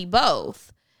want to be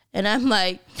both. And I'm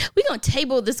like, we're going to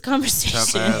table this conversation.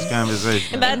 Tough-ass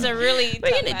conversation. That's a really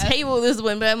We're going to table this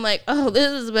one. But I'm like, oh, this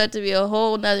is about to be a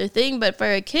whole nother thing. But for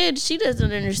a kid, she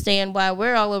doesn't understand why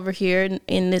we're all over here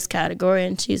in this category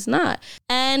and she's not.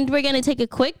 And we're going to take a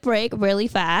quick break really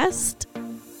fast.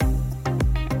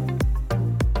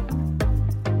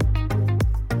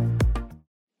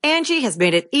 Angie has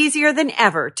made it easier than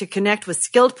ever to connect with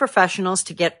skilled professionals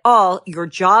to get all your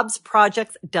jobs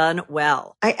projects done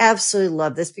well. I absolutely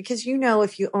love this because,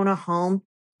 if you own a home,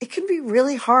 it can be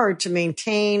really hard to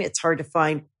maintain. It's hard to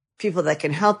find people that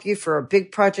can help you for a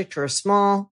big project or a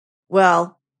small.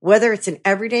 Well, whether it's in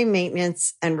everyday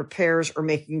maintenance and repairs or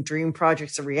making dream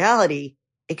projects a reality,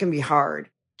 it can be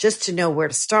hard just to know where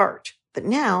to start. But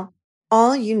now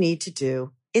all you need to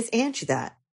do is Angie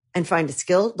that and find a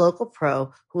skilled local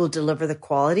pro who will deliver the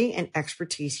quality and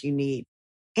expertise you need.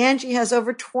 Angie has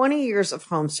over 20 years of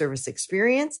home service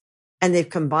experience, and they've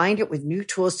combined it with new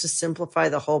tools to simplify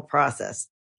the whole process.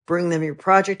 Bring them your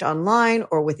project online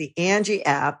or with the Angie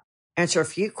app, answer a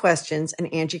few questions,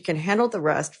 and Angie can handle the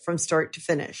rest from start to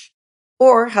finish.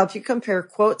 Or help you compare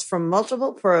quotes from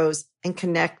multiple pros and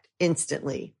connect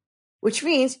instantly, which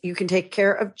means you can take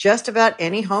care of just about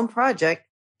any home project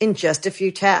in just a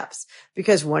few taps.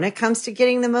 Because when it comes to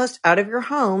getting the most out of your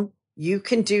home, you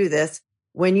can do this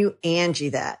when you Angie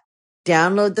that.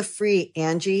 Download the free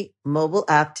Angie mobile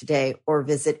app today or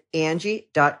visit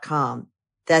Angie.com.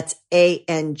 That's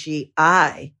ANGI.com.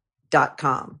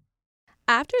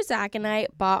 After Zach and I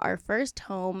bought our first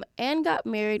home and got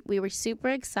married, we were super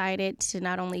excited to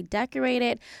not only decorate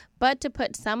it, but to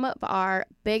put some of our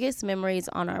biggest memories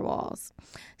on our walls.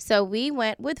 So we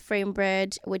went with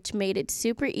FrameBridge, which made it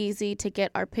super easy to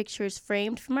get our pictures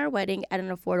framed from our wedding at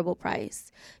an affordable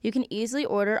price. You can easily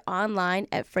order online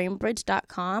at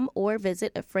framebridge.com or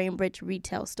visit a FrameBridge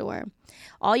retail store.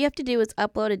 All you have to do is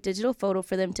upload a digital photo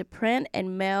for them to print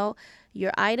and mail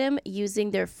your item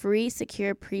using their free,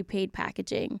 secure, prepaid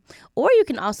packaging. Or you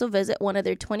can also visit one of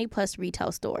their 20-plus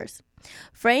retail stores.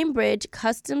 FrameBridge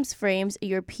customs frames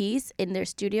your piece in their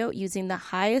studio using the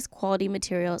highest quality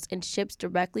materials and ships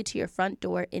directly to your front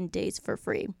door in days for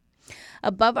free.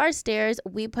 Above our stairs,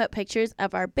 we put pictures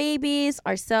of our babies,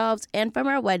 ourselves, and from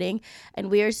our wedding,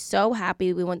 and we are so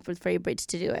happy we went with FrameBridge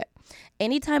to do it.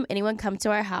 Anytime anyone comes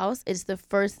to our house, it's the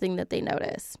first thing that they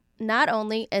notice. Not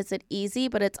only is it easy,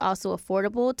 but it's also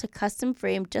affordable to custom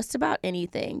frame just about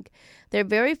anything. They're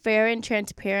very fair and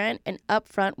transparent and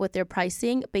upfront with their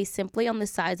pricing based simply on the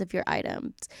size of your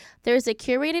items. There's a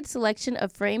curated selection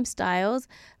of frame styles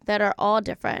that are all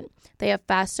different. They have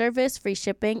fast service, free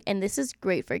shipping, and this is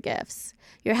great for gifts.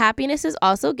 Your happiness is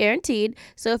also guaranteed,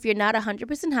 so if you're not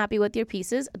 100% happy with your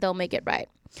pieces, they'll make it right.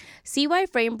 See why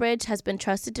FrameBridge has been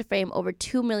trusted to frame over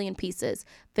 2 million pieces.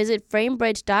 Visit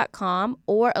framebridge.com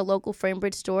or a local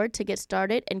FrameBridge store to get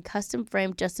started and custom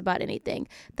frame just about anything.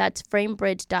 That's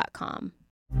framebridge.com.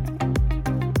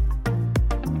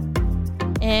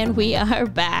 And we are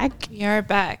back. We are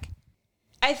back.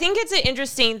 I think it's an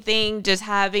interesting thing just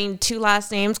having two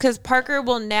last names because Parker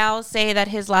will now say that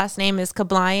his last name is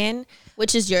Kablayan.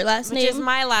 Which is your last name? Which is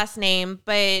my last name,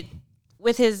 but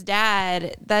with his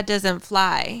dad, that doesn't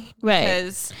fly.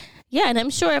 Right. Yeah, and I'm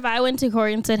sure if I went to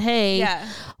Corey and said, hey,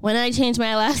 when I change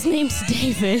my last name to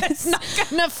Davis, it's not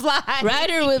going to fly.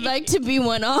 Ryder would like to be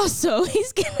one also.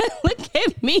 He's going to look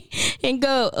at me and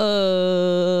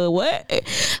go, what?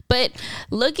 But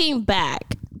looking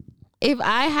back, if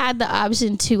I had the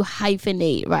option to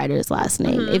hyphenate Ryder's last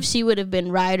name, if she would have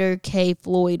been Ryder K.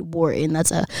 Floyd Wharton,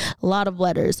 that's a lot of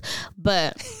letters.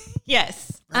 But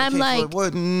yes. I'm like,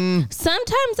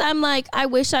 sometimes I'm like, I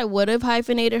wish I would have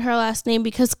hyphenated her last name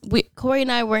because Corey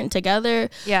and I weren't together.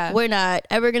 Yeah. We're not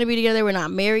ever going to be together. We're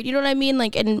not married. You know what I mean?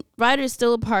 Like, and Ryder's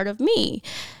still a part of me.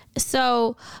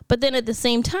 So, but then at the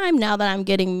same time, now that I'm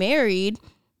getting married,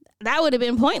 that would have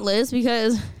been pointless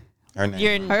because her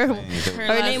name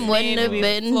wouldn't have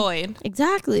been Floyd.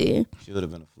 Exactly. She would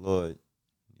have been a Floyd.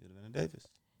 You would have been a Davis.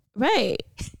 Right.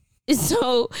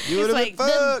 So it's like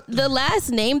the last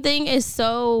name thing is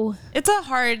so. It's a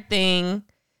hard thing,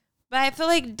 but I feel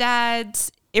like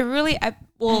dads. It really. I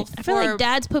feel like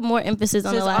dads put more emphasis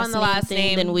on the last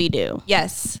name than we do.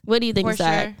 Yes. What do you think,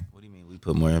 Zach? Sure. What do you mean we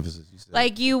put more emphasis? You said,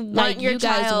 like you want like your you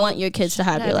guys child want your kids to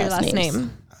have your last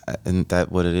name. Isn't that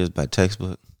what it is by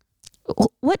textbook?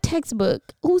 What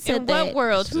textbook? Who said in that? what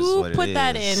world? Who put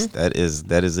that in? That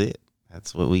is it.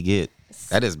 That's what we get.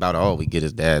 That is about all we get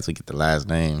as dads. We get the last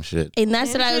name, shit. And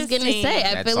that's what I was gonna say.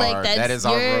 I feel like that is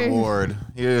our reward.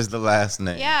 Here's the last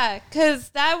name. Yeah, because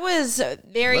that was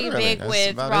very big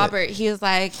with Robert. He was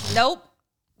like, nope,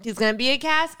 he's gonna be a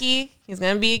Caskey. He's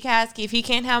gonna be a Caskey. If he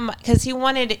can't have, because he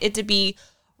wanted it to be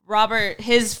Robert,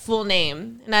 his full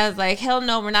name, and I was like, hell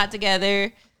no, we're not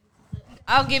together.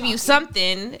 I'll give you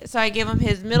something. So I gave him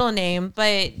his middle name,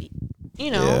 but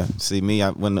you know. Yeah. See, me,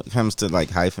 when it comes to like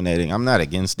hyphenating, I'm not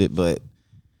against it, but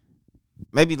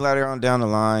maybe later on down the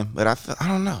line. But I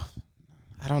don't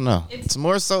know. It's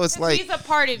more so. It's like he's a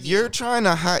part of you. You're trying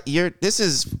to hide. This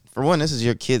is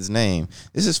your kid's name.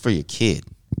 This is for your kid.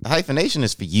 The hyphenation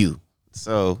is for you.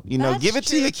 So give it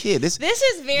to your kid. This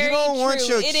is very true. You don't want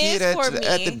your kid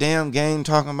at the damn game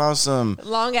talking about some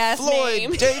long ass Floyd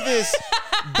name. Davis.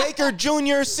 Baker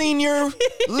Jr., Senior,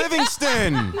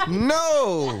 Livingston.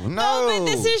 No. But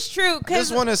this is true.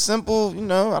 This one is simple.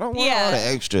 I don't want all the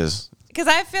extras. Because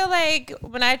I feel like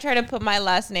when I try to put my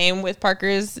last name with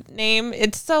Parker's name,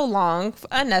 it's so long,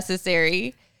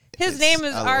 unnecessary. His name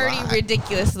is already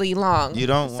ridiculously long. You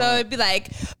don't. So it'd be like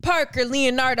Parker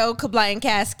Leonardo Kabline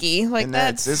Caskey. Like and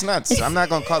it's not. I'm not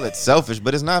gonna call it selfish,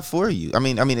 but it's not for you. I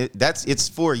mean, it's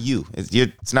for you.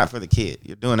 It's not for the kid.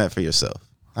 You're doing that for yourself.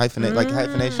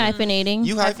 Hyphenating.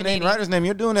 You hyphenate Ryder's name.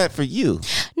 You're doing that for you.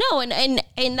 No, and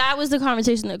that was the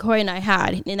conversation that Corey and I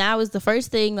had, and that was the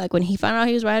first thing. Like when he found out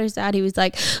he was Ryder's dad, he was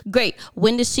like, "Great,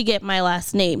 when does she get my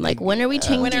last name? Like when are we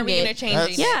changing it? When are we gonna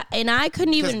change it?" Yeah, and I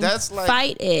couldn't even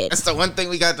fight it. That's the one thing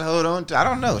we got to hold on to. I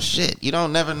don't know. Shit, you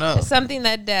don't never know. It's something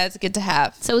that dads get to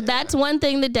have. So that's one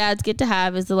thing that dads get to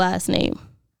have is the last name.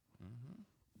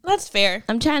 That's fair.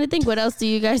 I'm trying to think. What else do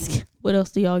y'all get? What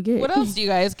else do you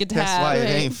guys get to have? That's why it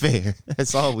ain't fair.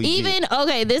 That's all we get.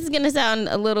 Okay, this is going to sound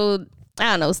a little,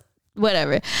 I don't know,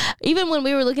 whatever. Even when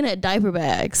we were looking at diaper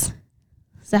bags,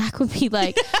 Zach would be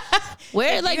like,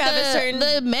 where like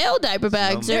the male diaper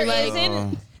bags are like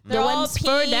the ones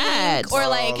for dads. Or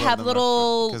like have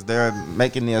little. Because they're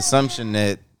making the assumption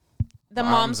that the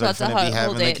mom's about to hold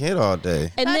having it. The kid all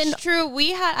day. And that's true.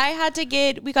 We got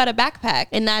a backpack,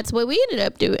 and that's what we ended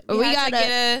up doing. We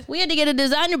had to get a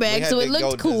designer bag, so it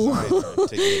looked cool.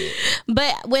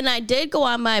 But when I did go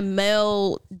on my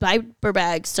male diaper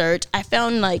bag search, I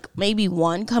found like maybe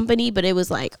one company, but it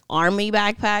was like Army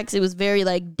backpacks. It was very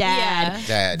like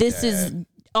dad. This is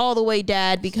all the way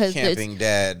dad because camping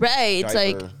dad. Right. It's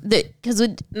like because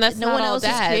no one else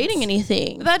is creating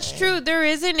anything. That's true. There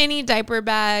isn't any diaper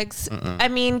bags. I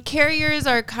mean, carriers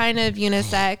are kind of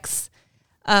unisex.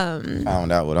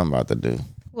 Found out what I'm about to do.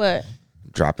 What?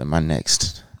 Dropping my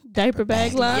next diaper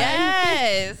bag line.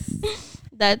 Yes.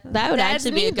 That would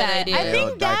actually be a good idea. I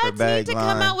think dads need to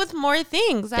come out with more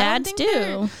things. Dads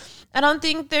do. I don't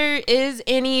think there is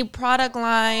any product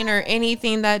line or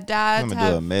anything that dads I'm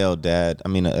gonna do a male dad. A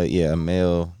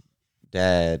male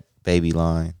dad baby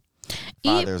line,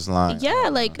 father's line. Yeah,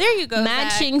 like there you go.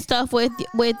 Matching stuff with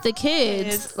the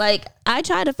kids. Like I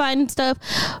try to find stuff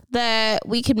that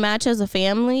we could match as a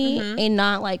family and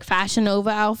not like Fashion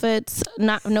Nova outfits.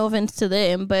 Not no offense to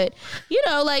them, but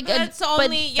that's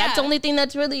the only thing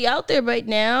that's really out there right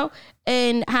now.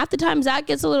 And half the time Zach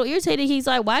gets a little irritated. He's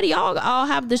like, why do y'all all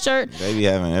have the shirt? They be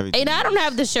having everything. And I don't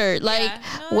have the shirt. Like,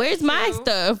 where's my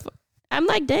stuff? I'm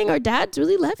like, dang, our dad's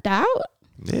really left out.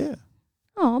 Yeah.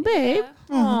 Oh, babe.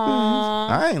 Yeah.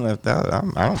 I ain't left out.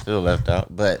 I don't feel left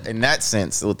out. But in that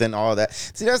sense, within all that.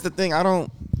 See, that's the thing. I'm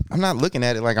not looking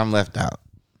at it like I'm left out.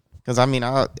 Because,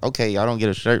 y'all don't get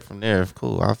a shirt from there.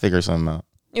 Cool. I'll figure something out.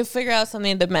 You'll figure out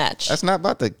something to match. That's not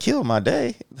about to kill my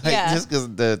day. Just because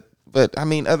But I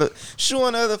mean, shoe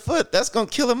on the other foot, that's gonna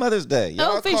kill a Mother's Day.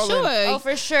 Y'all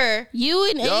For sure. You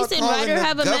and y'all Ace and Ryder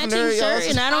have a matching shirt,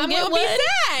 and I don't get one. I'm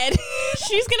gonna be sad.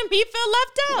 She's gonna feel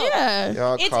left out. Yeah,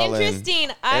 y'all it's interesting.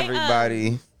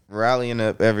 Everybody rallying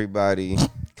up, everybody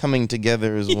coming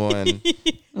together as one.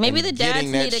 Maybe the dads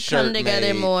need to come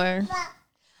together more.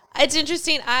 It's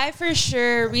interesting. I for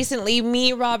sure recently,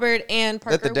 me, Robert, and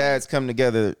Parker. Let the dads come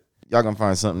together. Y'all gonna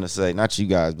find something to say. Not you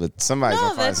guys, but somebody's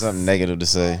gonna find something negative to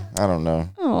say. I don't know.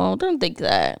 Oh, don't think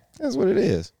that. That's what it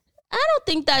is. I don't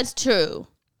think that's true.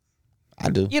 I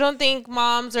do. You don't think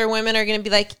moms or women are gonna be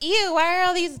like, ew, why are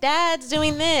all these dads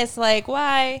doing this? Like,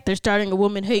 why? They're starting a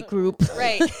woman hate group.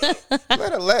 Right.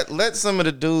 let some of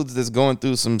the dudes that's going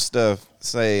through some stuff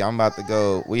say, I'm about to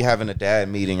go. We having a dad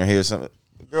meeting or hear something.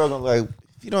 The girl gonna like,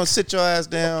 if you don't sit your ass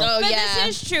down. Oh, but yeah.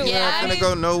 this is true. You're not gonna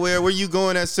go nowhere. Where you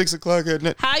going at 6 o'clock at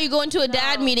night? How you going to a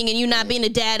dad meeting and you not being a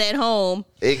dad at home?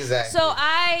 Exactly. So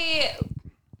I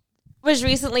was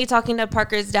recently talking to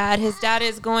Parker's dad. His dad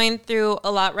is going through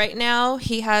a lot right now.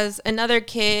 He has another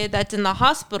kid that's in the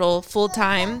hospital full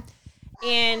time.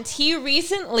 And he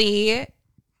recently,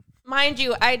 mind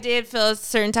you, I did feel a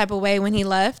certain type of way when he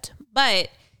left, but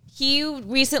he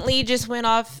recently just went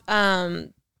off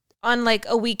on like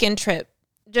a weekend trip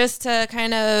just to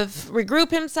kind of regroup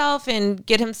himself and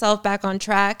get himself back on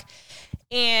track.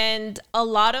 And a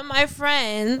lot of my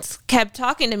friends kept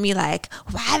talking to me like,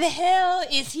 why the hell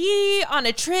is he on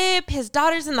a trip? His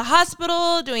daughter's in the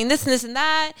hospital doing this and this and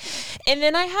that. And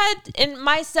then I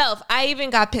even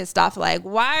got pissed off. Like,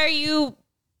 why are you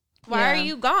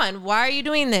gone? Why are you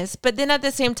doing this? But then at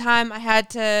the same time, I had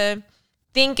to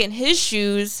think in his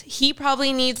shoes, he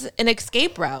probably needs an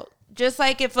escape route. Just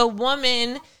like if a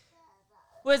woman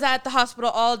was at the hospital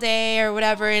all day or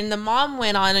whatever, and the mom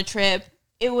went on a trip,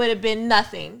 it would have been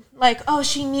nothing. Like, oh,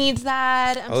 she needs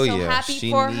that. I'm so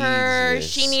happy for her.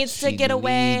 She needs to get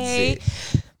away.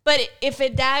 But if a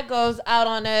dad goes out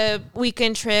on a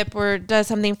weekend trip or does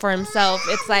something for himself,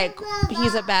 it's like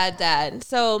he's a bad dad.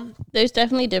 So there's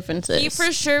definitely differences. He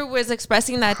for sure was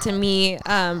expressing that to me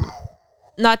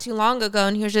not too long ago,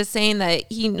 and he was just saying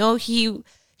that he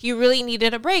really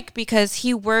needed a break because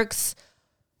he works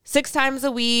 6 times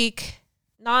a week,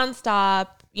 nonstop,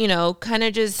 kind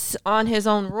of just on his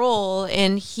own role.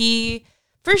 And he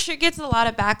for sure gets a lot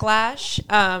of backlash.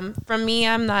 From me,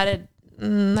 I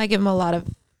give him a lot of...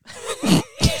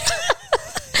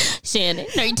 Shannon,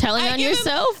 are you telling on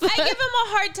yourself? I give him a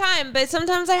hard time, but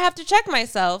sometimes I have to check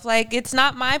myself. Like, it's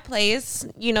not my place.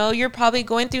 You're probably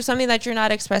going through something that you're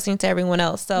not expressing to everyone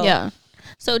else. So yeah.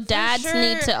 So dads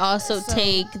need to also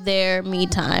take their me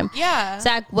time. Yeah.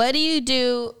 Zach, what do you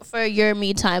do for your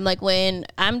me time? Like when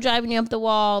I'm driving you up the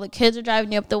wall, the kids are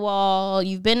driving you up the wall,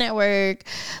 you've been at work.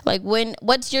 Like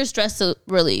what's your stress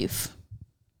relief?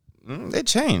 It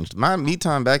changed. My me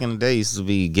time back in the day used to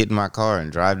be get in my car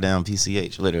and drive down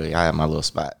PCH. Literally, I had my little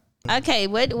spot. Okay,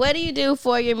 what do you do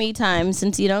for your me time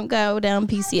since you don't go down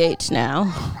PCH now?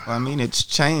 Well, I mean, it's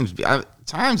changed.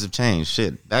 Times have changed.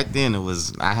 Shit. Back then,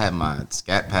 I had my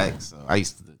Scat Pack, so I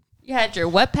used to. You had your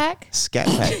what pack? Scat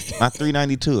Pack. My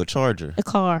 392, a Charger. A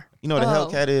car. You know what a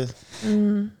Hellcat is?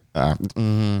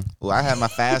 Well, I had my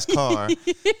fast car,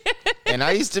 and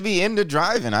I used to be into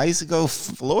driving. I used to go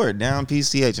floor it down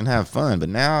PCH and have fun, but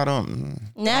now I don't.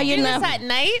 Now you're not at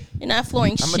night. You're not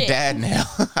flooring shit. I'm a dad now.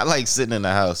 I like sitting in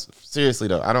the house. Seriously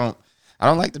though, I don't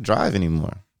like to drive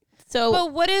anymore. So,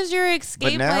 but what is your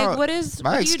escape? Now, like, what do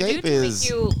you do to make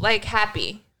you like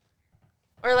happy,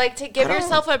 or like to give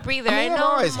yourself a breather? I mean, I'm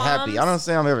always happy. I don't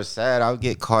say I'm ever sad. I'll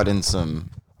get caught in some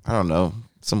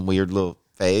weird little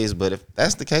phase, but if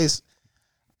that's the case,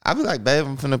 I'll be like, babe,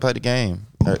 I'm finna play the game.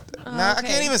 I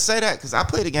can't even say that because I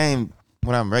play the game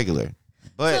when I'm regular.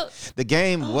 But the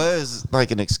game was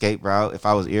like an escape route if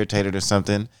I was irritated or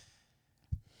something.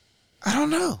 I don't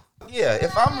know. Yeah,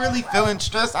 if I'm really feeling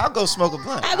stressed, I'll go smoke a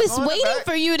blunt. I was waiting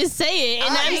for you to say it,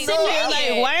 and I'm sitting here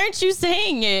like, why aren't you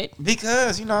saying it?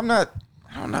 Because, I'm not...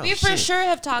 I don't know. We for sure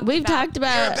have talked We've talked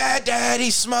about... You're a bad dad,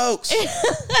 he smokes.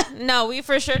 No, we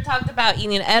for sure talked about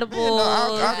eating edibles.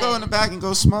 I'll go in the back and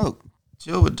go smoke.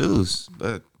 Chill with dudes.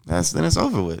 But then it's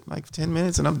over with. Like 10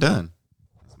 minutes and I'm done.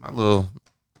 That's my little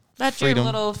freedom. Your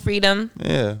little freedom.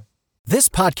 Yeah. This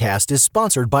podcast is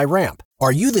sponsored by Ramp.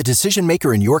 Are you the decision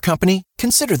maker in your company?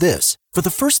 Consider this. For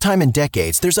the first time in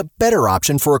decades, there's a better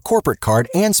option for a corporate card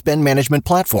and spend management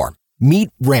platform. Meet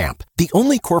Ramp, the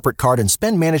only corporate card and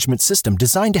spend management system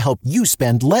designed to help you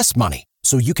spend less money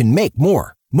so you can make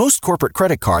more. Most corporate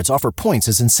credit cards offer points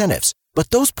as incentives,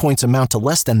 but those points amount to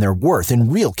less than their worth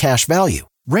in real cash value.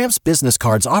 Ramp's business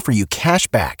cards offer you cash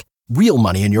back, real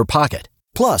money in your pocket.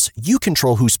 Plus, you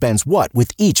control who spends what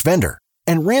with each vendor.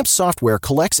 And Ramp software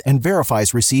collects and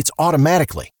verifies receipts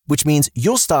automatically, which means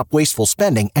you'll stop wasteful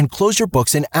spending and close your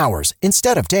books in hours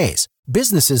instead of days.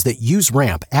 Businesses that use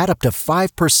Ramp add up to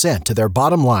 5% to their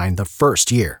bottom line the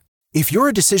first year. If you're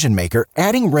a decision maker,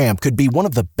 adding Ramp could be one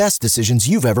of the best decisions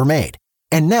you've ever made.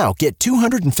 And now get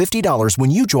 $250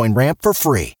 when you join Ramp for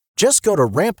free. Just go to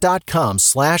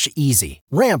ramp.com/easy.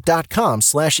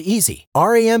 Ramp.com/easy.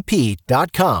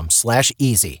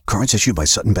 RAMP.com/easy. Cards issued by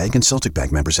Sutton Bank and Celtic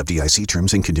Bank, members of FDIC.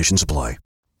 Terms and conditions apply.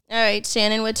 All right,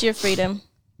 Shannon, what's your freedom?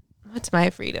 What's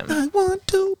my freedom? I want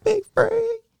to be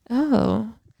free. Oh.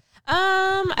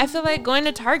 I feel like going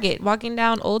to Target, walking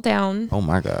down Old Town. Oh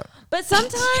my God. But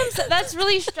sometimes that's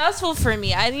really stressful for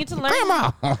me. I need to learn.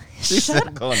 Grandma. She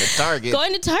said going to Target.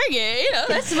 Going to Target,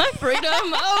 that's my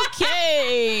freedom.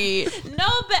 Okay. No,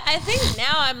 but I think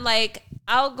now I'm like,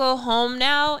 I'll go home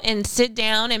now and sit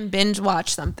down and binge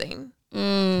watch something.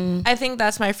 I think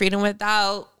that's my freedom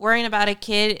without worrying about a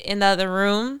kid in the other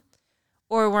room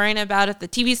or worrying about if the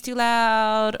TV's too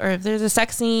loud or if there's a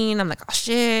sex scene. I'm like, oh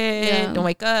shit, don't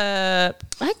wake up.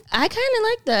 I kind of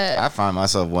like that. I find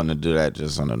myself wanting to do that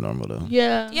just on the normal though.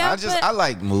 Yeah. I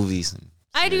like movies. And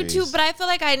I do too, but I feel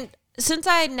like since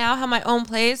I now have my own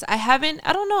place, I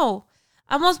don't know.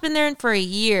 I've almost been there for a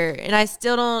year and I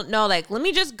still don't know. Like, let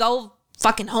me just go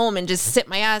fucking home and just sit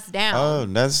my ass down. Oh,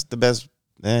 that's the best.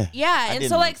 Yeah, and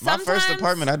so like sometimes my first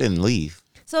apartment, I didn't leave.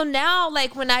 So now,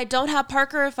 like when I don't have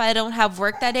Parker, if I don't have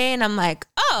work that day, and I'm like,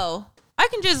 oh, I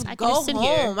can just go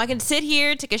home. I can sit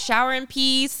here, take a shower in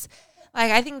peace.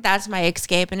 Like I think that's my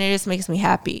escape, and it just makes me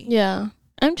happy. Yeah,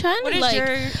 I'm trying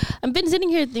to I've been sitting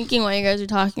here thinking while you guys are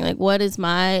talking, like, what is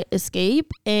my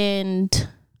escape? And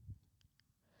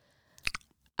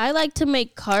I like to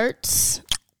make carts.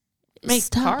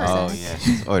 Oh yeah,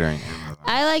 she's ordering.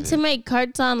 I like to make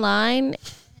carts online.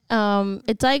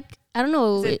 It's like, I don't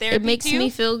know, it makes me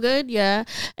feel good. Yeah,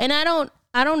 and I don't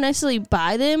necessarily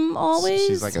buy them always.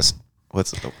 She's like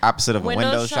what's the opposite of a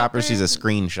window shopper? She's a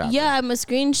screen shopper. Yeah, I'm a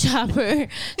screen shopper.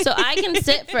 So I can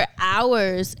sit for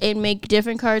hours and make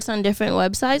different carts on different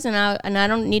websites, and I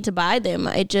don't need to buy them.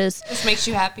 It just makes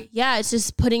you happy. Yeah, it's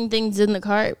just putting things in the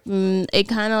cart. It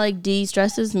kind of like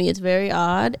de-stresses me. It's very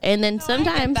odd. And then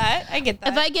sometimes I get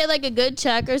that. If I get like a good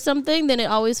check or something, then it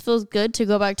always feels good to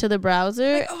go back to the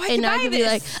browser like, I can be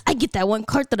like, I get that one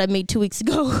cart that I made 2 weeks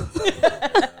ago.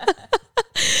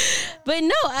 But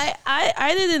no, I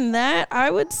other than that,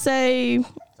 I would say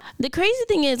the crazy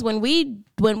thing is when we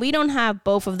don't have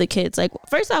both of the kids. Like,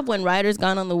 first off, when Ryder's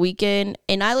gone on the weekend,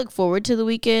 and I look forward to the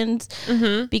weekends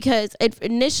because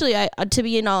initially, to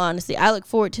be in all honesty, I look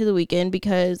forward to the weekend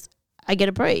because I get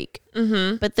a break.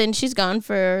 But then she's gone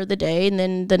for the day, and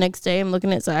then the next day I'm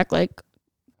looking at Zach like,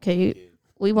 okay,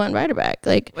 we want Ryder back.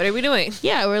 Like, what are we doing?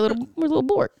 Yeah, we're a little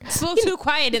bored. It's a little too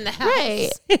quiet in the house. Right.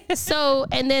 So,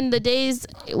 and then the days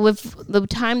with the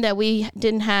time that we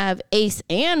didn't have Ace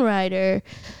and Ryder,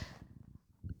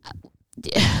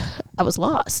 I was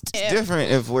lost. It's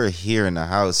different if we're here in the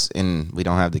house and we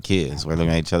don't have the kids. We're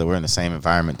looking at each other. We're in the same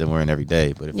environment that we're in every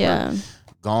day. But if we're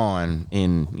gone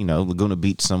in, Laguna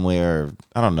Beach somewhere,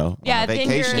 I don't know, on a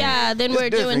vacation. Then we're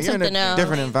doing something else.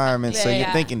 Different environment, so you're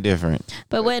thinking different.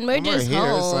 But when we're just here,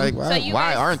 home, it's like,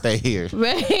 why aren't they here?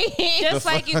 Right. Just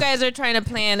like you guys are trying to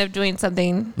plan of doing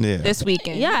something this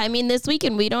weekend. Yeah, I mean, this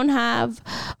weekend we don't have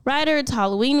Ryder. It's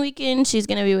Halloween weekend. She's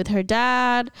gonna be with her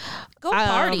dad. Go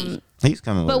party. He's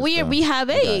coming. But with us, we have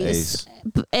Ace.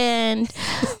 And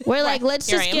we're like, let's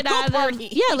just get out of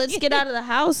let's get out of the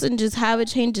house and just have a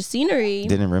change of scenery.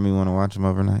 Didn't Remy want to watch him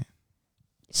overnight?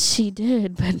 She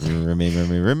did, but Remy,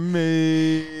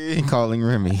 calling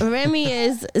Remy. Remy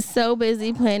is so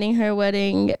busy planning her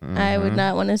wedding. I would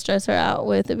not want to stress her out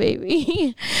with a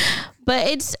baby.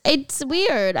 But it's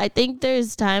weird. I think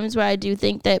there's times where I do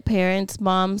think that parents,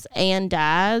 moms and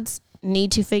dads,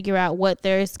 need to figure out what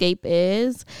their escape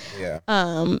is. Yeah.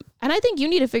 And I think you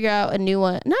need to figure out a new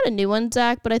one. Not a new one,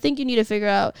 Zach, but I think you need to figure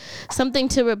out something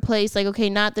to replace, like, okay,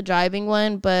 not the driving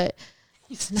one, but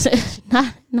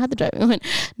not the driving one.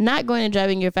 Not going and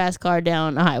driving your fast car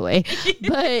down a highway.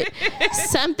 But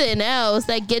something else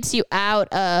that gets you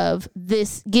out of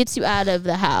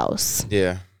the house.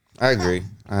 Yeah. I agree.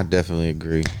 I definitely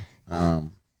agree.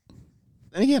 And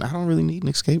again, I don't really need an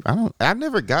escape. I've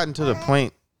never gotten to the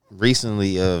point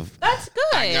recently of that's good.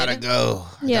 I gotta go.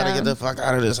 I gotta get the fuck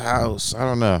out of this house. I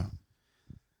don't know.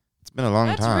 It's been a long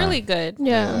time. That's really good.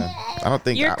 Yeah. I don't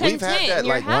think we've had that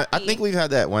like one. I think we've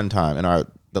had that one time in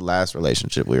the last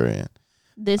relationship we were in.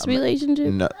 This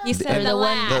relationship? No, you said the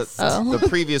last. The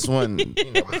previous one,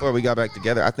 before we got back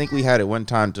together. I think we had it one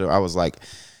time. I was like,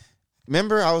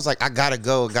 remember, I was like, I gotta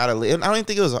go, gotta leave. I don't even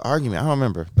think it was an argument. I don't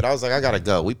remember, but I was like, I gotta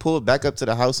go. We pulled back up to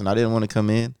the house, and I didn't want to come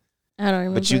in. I don't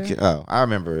remember. But you can. Oh, I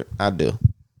remember it. I do.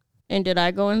 And did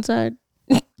I go inside?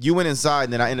 You went inside,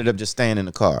 and then I ended up just staying in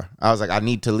the car. I was like, I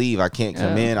need to leave. I can't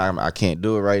come in. I can't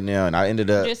do it right now. And I ended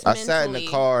up, I sat in the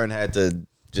car and had to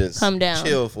just come down,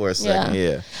 chill for a second.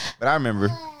 Yeah. But I remember.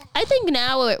 I think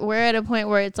now we're at a point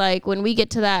where it's like when we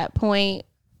get to that point,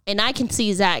 and I can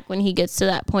see Zach when he gets to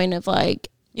that point of like,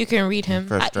 you can read him.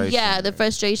 Frustration. The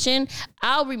frustration.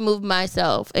 I'll remove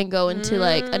myself and go into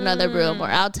like another room, or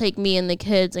I'll take me and the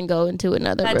kids and go into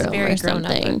another room very or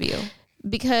something. grown up of you.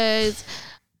 Because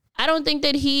I don't think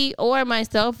that he or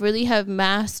myself really have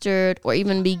mastered or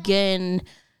even begin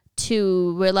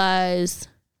to realize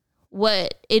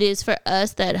what it is for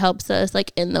us that helps us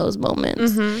like in those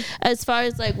moments. As far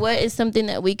as like what is something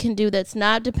that we can do that's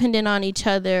not dependent on each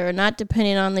other or not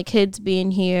dependent on the kids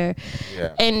being here.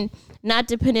 And not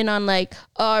dependent on like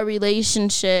our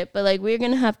relationship, but like we're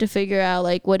gonna have to figure out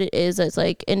like what it is as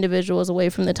like individuals away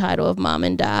from the title of mom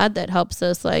and dad that helps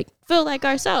us like feel like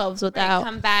ourselves without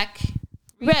come back,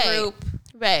 regroup,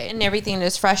 right, and everything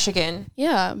is fresh again.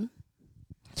 Yeah,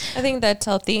 I think that's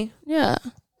healthy. Yeah,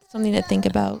 something to think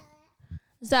about.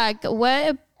 Zach,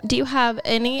 what do you have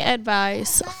any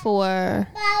advice for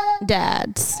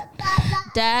dads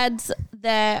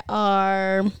that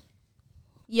are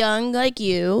young like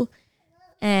you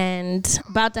and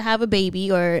about to have a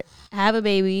baby or have a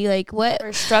baby, like what,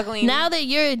 or struggling now that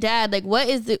you're a dad, like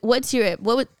what's your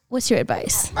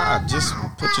advice? Just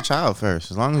put your child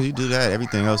first. As long as you do that,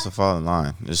 everything else will fall in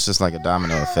line. It's just like a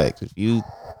domino effect. If you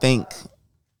think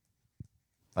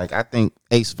like I think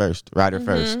ace first, rider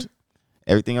first,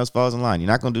 everything else falls in line. You're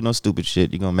not gonna do no stupid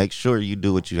shit. You're gonna make sure you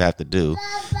do what you have to do.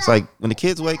 It's like when the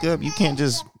kids wake up, you can't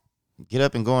just get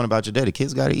up and go on about your day. The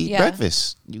kids got to eat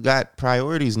breakfast. You got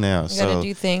priorities now. You got to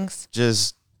do things.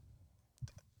 Just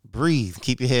breathe.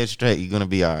 Keep your head straight. You're going to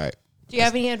be all right. Do you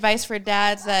have any advice for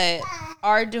dads that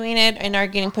are doing it and are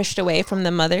getting pushed away from the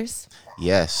mothers?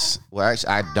 Yes. Well, actually,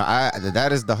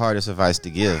 that is the hardest advice to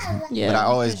give. Yeah. But I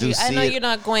always do see it. I know you're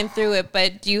not going through it,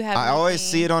 but do you have I always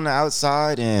see it on the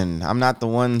outside, and I'm not the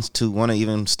one to want to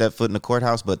even step foot in the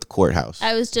courthouse, but the courthouse.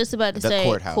 I was just about to say the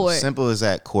courthouse. Court. Simple as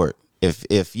that, court.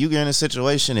 If you get in a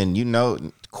situation and you know,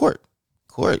 court,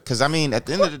 because I mean, at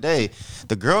the end of the day,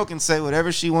 the girl can say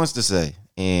whatever she wants to say,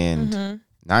 and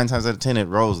 9 times out of 10 it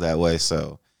rolls that way.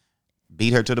 So,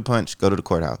 beat her to the punch. Go to the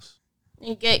courthouse.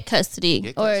 And get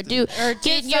custody. Or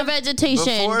get your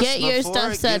vegetation. Get your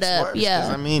stuff set up.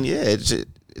 I mean, shit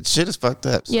is fucked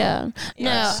up. So. Yeah.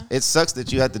 No. It sucks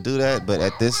that you have to do that, but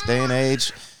at this day and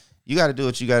age, you got to do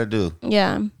what you got to do.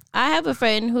 Yeah. I have a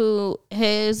friend who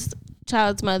his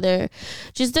child's mother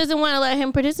just doesn't want to let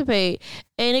him participate,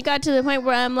 and it got to the point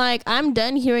where I'm like, I'm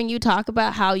done hearing you talk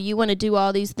about how you want to do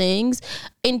all these things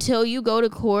until you go to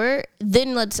court,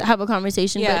 then let's have a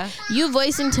conversation. But you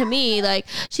voicing to me like,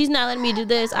 she's not letting me do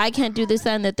this, I can't do this,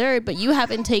 that, and the third, but you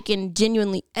haven't taken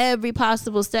genuinely every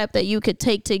possible step that you could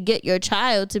take to get your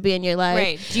child to be in your life.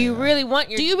 Right. Do you really want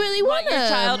your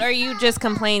child, or are you just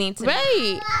complaining to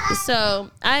me?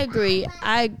 So I agree.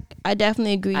 I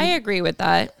definitely agree. I agree with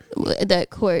that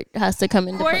court has to come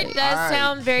into play. Court does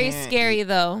sound very scary,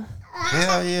 though.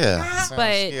 Hell yeah.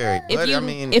 But scary.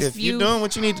 If you're doing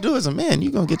what you need to do as a man,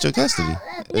 you're going to get your custody.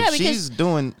 If she's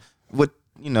doing what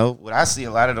I see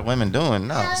a lot of the women doing,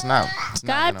 no, it's not.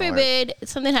 God forbid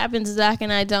something happens to Zach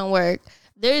and I don't work.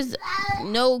 There's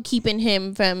no keeping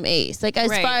him from Ace. Like,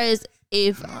 as far as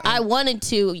if I wanted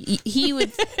to, he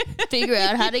would figure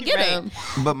out how to get him.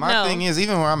 But my thing is,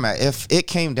 even where I'm at, if it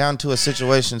came down to a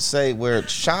situation, say, where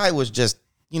Shy was just,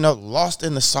 lost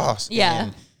in the sauce. Yeah.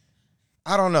 And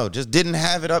I don't know, just didn't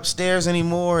have it upstairs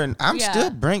anymore. And I'm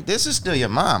this is still your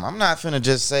mom. I'm not finna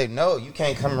just say, no, you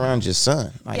can't come around your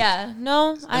son. Like, yeah,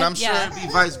 no. And I'm sure it'd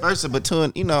be vice versa, but I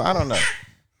don't know.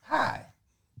 Hi.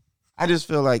 I just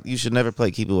feel like you should never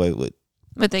play keep away with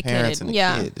the parents kid. And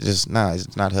the kid. It's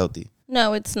not healthy.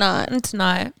 No, it's not. It's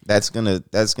not. That's gonna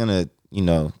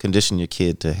condition your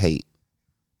kid to hate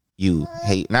you.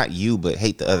 Hate not you, but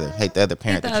hate the other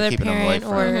parent that you're keeping them away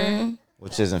from.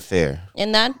 Which isn't fair.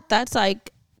 And that's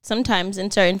like sometimes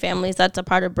in certain families that's a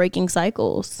part of breaking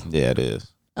cycles. Yeah, it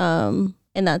is. And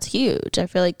that's huge. I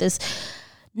feel like this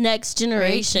next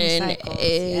generation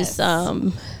is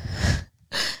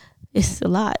it's a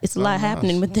lot. It's a lot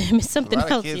happening with them. It's something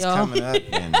else, of kids y'all. Coming up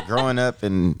and growing up,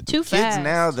 and too fast. Kids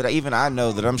now that I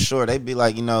know that I'm sure they'd be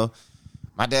like,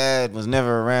 my dad was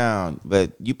never around,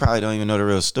 but you probably don't even know the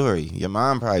real story. Your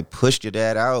mom probably pushed your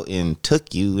dad out and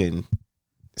took you, and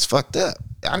it's fucked up.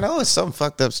 I know it's some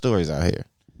fucked up stories out here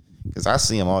because I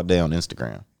see them all day on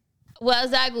Instagram. Well,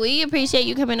 Zach, we appreciate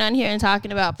you coming on here and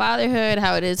talking about fatherhood,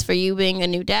 how it is for you being a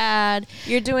new dad.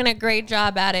 You're doing a great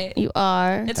job at it. You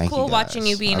are. It's cool watching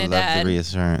you being a dad. I love the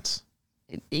reassurance.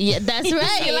 Yeah, that's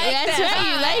right. You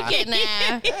like it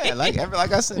now. Yeah, like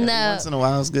I said, every once in a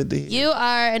while it's good to hear. You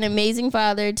are an amazing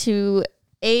father to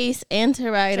Ace and to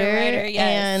Ryder, yes.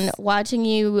 and watching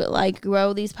you like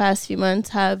grow these past few months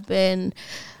have been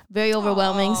very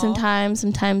overwhelming. Sometimes,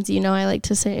 I like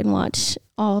to sit and watch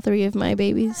all 3 of my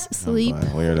babies sleep. Oh,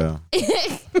 weirdo.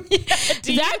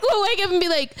 Zach will wake up and be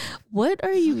like, "What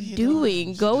are you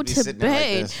doing? Go to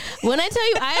bed." Like when I tell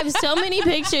you, I have so many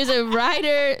pictures of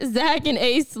Ryder, Zach, and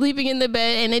Ace sleeping in the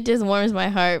bed, and it just warms my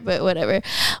heart. But whatever.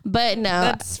 But no,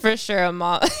 that's for sure a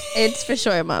mom. It's for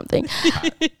sure a mom thing.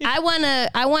 I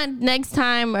want next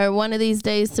time or one of these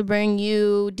days to bring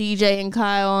you, DJ, and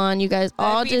Kyle on. You guys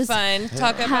all just fun.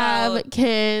 Talk have about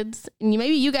kids. And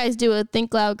maybe you guys do a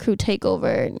Think Loud Crew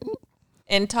takeover.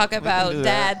 And talk about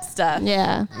dad stuff.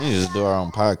 Yeah. We need to do our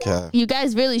own podcast. You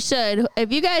guys really should.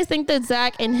 If you guys think that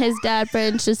Zach and his dad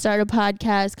friends should start a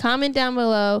podcast, comment down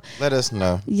below. Let us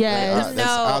know. Yes.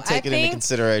 I'll take it into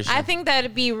consideration. I think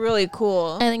that'd be really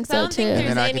cool. I think so too. And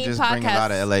then I could just bring a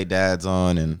lot of LA dads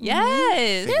on and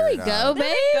yes. There we go,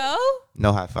 babe.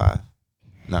 No high five.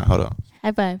 No, hold on.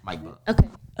 High five. Mic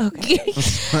bump. Okay.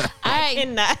 All right.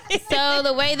 Nice. So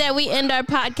the way that we end our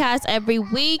podcast every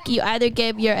week, you either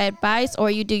give your advice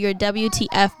or you do your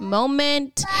WTF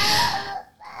moment.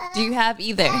 Do you have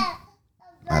either?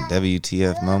 My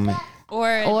WTF moment? Or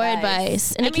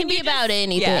advice. And it can be about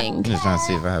anything. I'm just trying to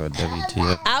see if I have a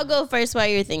WTF. I'll go first while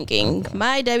you're thinking.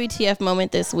 My WTF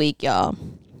moment this week, y'all.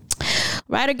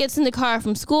 Ryder gets in the car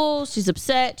from school. She's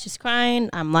upset. She's crying.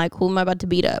 I'm like, who am I about to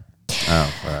beat up?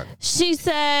 Oh, fuck. She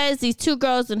says these 2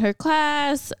 girls in her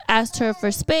class asked her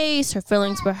for space. Her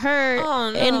feelings were hurt.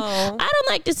 Oh, no. And I don't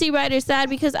like to see Ryder sad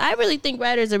because I really think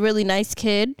Ryder's a really nice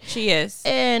kid. She is.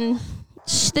 And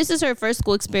this is her first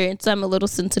school experience, so I'm a little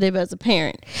sensitive as a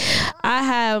parent. I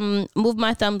have moved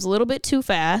my thumbs a little bit too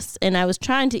fast, and I was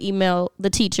trying to email the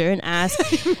teacher and ask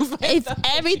if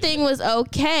everything was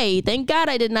okay. Thank God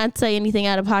I did not say anything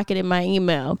out of pocket in my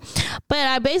email. But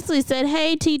I basically said,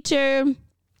 hey, teacher,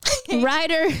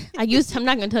 Ryder, I'm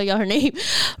not going to tell y'all her name.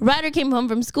 Ryder came home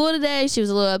from school today. She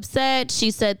was a little upset. She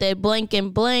said that blank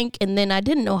and blank, and then I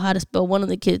didn't know how to spell one of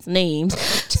the kids' names.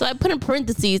 So I put in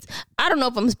parentheses. I don't know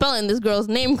if I'm spelling this girl's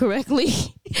name correctly.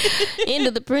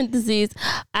 Into the parentheses.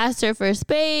 Asked her for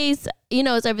space.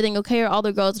 Is everything okay? Are all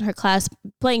the girls in her class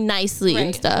playing nicely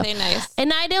and stuff? They're nice.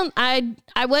 And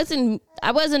I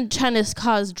wasn't trying to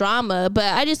cause drama, but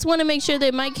I just want to make sure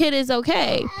that my kid is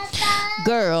okay.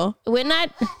 Girl,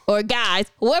 or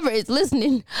guys, whoever is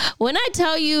listening, when I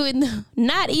tell you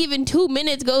not even 2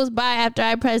 minutes goes by after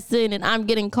I press send and I'm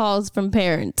getting calls from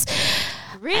parents.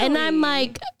 Really? And I'm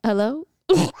like, hello?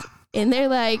 And they're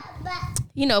like,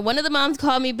 one of the moms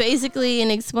called me basically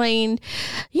and explained,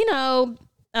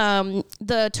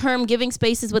 the term giving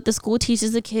spaces what the school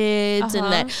teaches the kids, and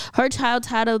that her child's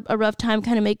had a rough time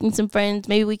kind of making some friends.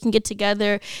 Maybe we can get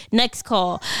together. Next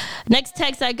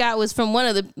text I got was from one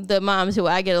of the moms who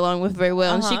I get along with very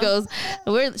well. And she goes,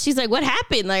 she's like, what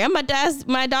happened? Like, I'm about to ask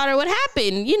my daughter what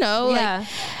happened, Yeah.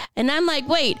 And I'm like,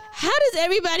 wait, how does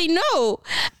everybody know?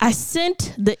 I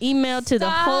sent the email to the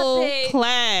whole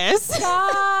class.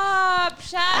 Stop.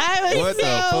 What the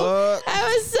fuck? I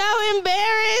was so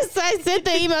embarrassed. I sent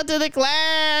the email to the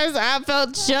class. I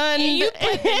felt shunned. And you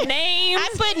put the names. I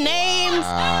put names.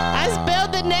 Wow. I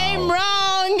spelled the name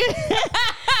wrong.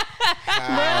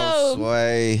 Bro,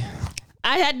 Sway.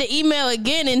 I had to email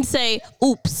again and say,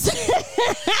 oops.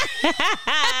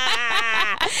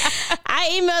 I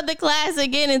emailed the class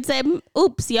again and said,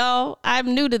 oops, y'all,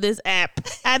 I'm new to this app.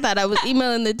 I thought I was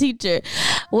emailing the teacher.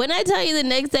 When I tell you the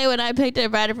next day when I picked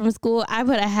up Ryder from school, I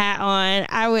put a hat on.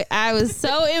 I was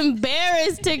so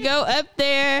embarrassed to go up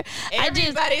there.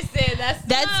 Everybody said that's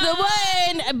the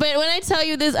one. But when I tell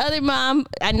you this other mom,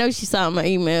 I know she saw my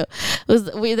email.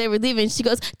 They were leaving. She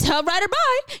goes, tell Ryder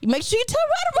bye. Make sure you tell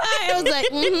Ryder bye. I was like,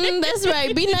 that's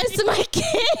right. Be nice to my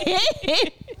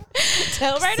kid.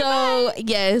 Tell Ryder bye. So,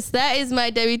 yes, that is my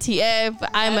WTF.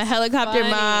 I'm a helicopter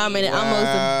mom, and it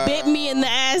almost bit me in the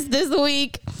ass this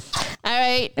week. All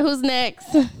right, who's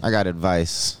next? I got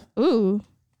advice. Ooh.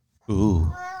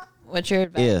 What's your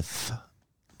advice? If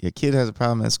your kid has a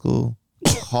problem at school,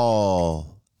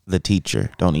 call the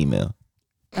teacher. Don't email.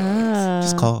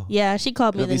 Just call. Yeah, she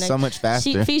called me It'll the be next. so much faster.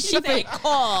 She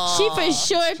for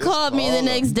sure called me the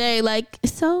next day. Like,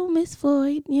 so Miss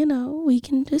Floyd, we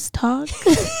can just talk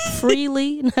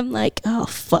freely. And I'm like, oh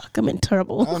fuck, I'm in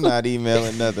trouble. I'm not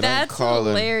emailing nothing. I'm That's calling.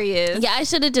 hilarious. Yeah, I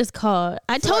should have just called.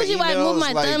 I told you I moved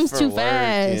my thumbs too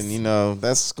fast. And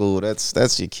that's school.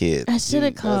 That's your kid. I should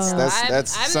have called.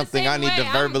 That's I'm something I need to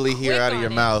verbally hear out of your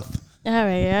mouth. All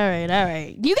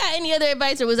right. You got any other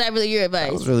advice, or was that really your advice?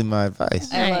 That was really my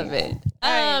advice. I love it.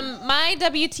 My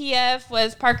WTF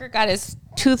was Parker got his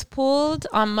tooth pulled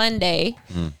on Monday,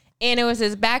 and it was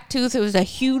his back tooth. It was a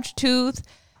huge tooth.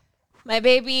 My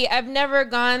baby, I've never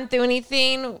gone through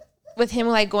anything with him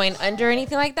like going under or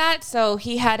anything like that, so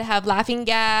he had to have laughing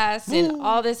gas and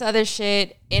all this other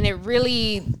shit, and it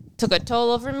really took a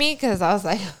toll over me because I was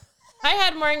like, I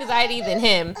had more anxiety than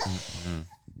him.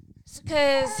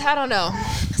 Because, I don't know.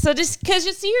 So just because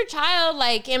you see your child,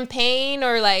 like, in pain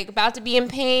or, like, about to be in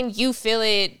pain, you feel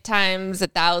it times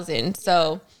 1,000.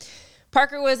 So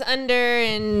Parker was under,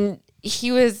 and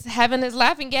he was having his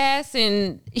laughing gas,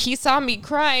 and he saw me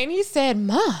crying. He said,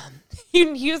 Mom.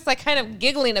 He was, like, kind of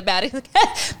giggling about it. He's like,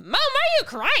 Mom, why are you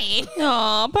crying?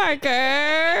 Oh, Parker.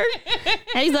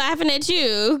 And he's laughing at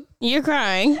you. You're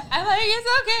crying. I'm like, it's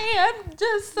okay.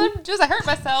 I hurt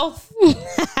myself.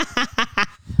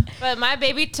 But my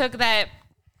baby took that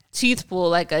tooth pull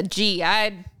like a G.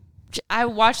 I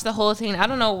watched the whole thing. I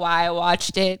don't know why I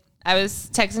watched it. I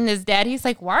was texting his dad. He's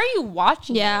like, why are you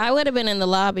watching it? I would have been in the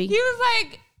lobby. He was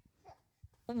like,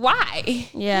 why?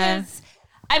 Yeah.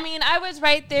 I was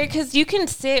right there because you can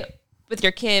sit with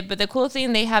your kid, but the cool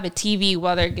thing, they have a TV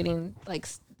while they're getting like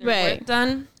their work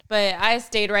done. But I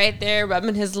stayed right there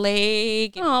rubbing his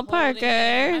leg. Oh, Parker.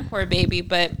 My poor baby.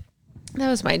 But that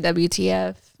was my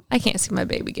WTF. I can't see my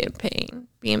baby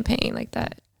be in pain like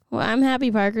that. Well, I'm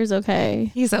happy Parker's okay.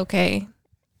 He's okay.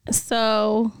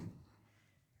 So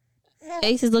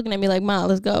Ace is looking at me like, Mom,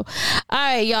 let's go. All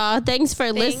right, y'all. Thanks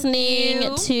for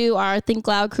listening to our Think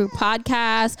Loud Crew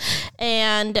podcast.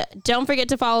 And don't forget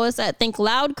to follow us at Think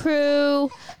Loud Crew.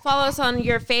 Follow us on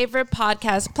your favorite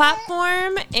podcast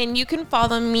platform. And you can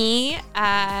follow me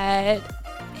at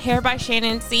Hair by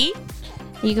Shannon C.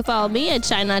 You can follow me at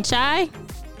Chai Not Chai.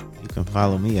 You can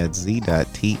follow me at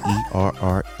z.terrel.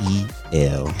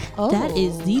 That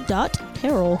is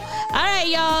z.terrel. All right,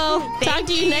 y'all. Talk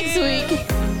to you next week.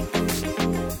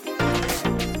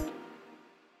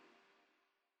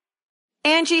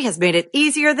 Angie has made it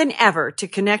easier than ever to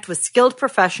connect with skilled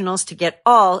professionals to get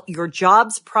all your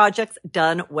jobs projects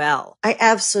done well. I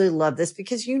absolutely love this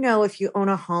because, if you own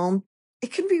a home,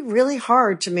 it can be really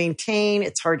hard to maintain.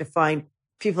 It's hard to find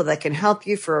people that can help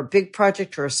you for a big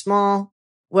project or a small.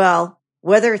 Well,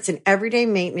 whether it's in everyday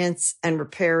maintenance and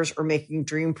repairs or making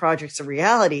dream projects a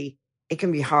reality, it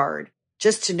can be hard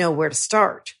just to know where to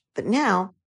start. But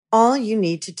now, all you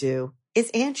need to do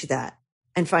is Angie that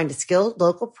and find a skilled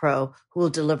local pro who will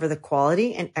deliver the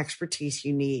quality and expertise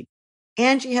you need.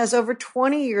 Angie has over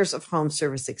 20 years of home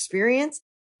service experience,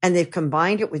 and they've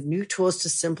combined it with new tools to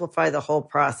simplify the whole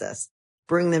process.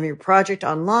 Bring them your project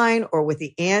online or with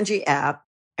the Angie app.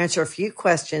 Answer a few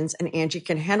questions, and Angie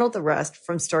can handle the rest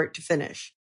from start to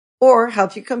finish. Or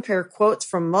help you compare quotes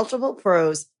from multiple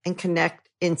pros and connect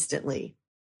instantly.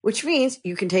 Which means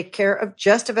you can take care of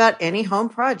just about any home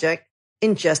project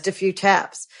in just a few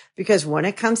taps. Because when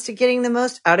it comes to getting the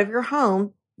most out of your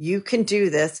home, you can do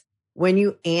this when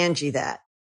you Angie that.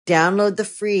 Download the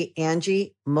free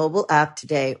Angie mobile app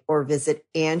today or visit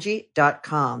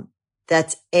Angie.com.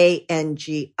 That's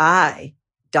ANGI.com.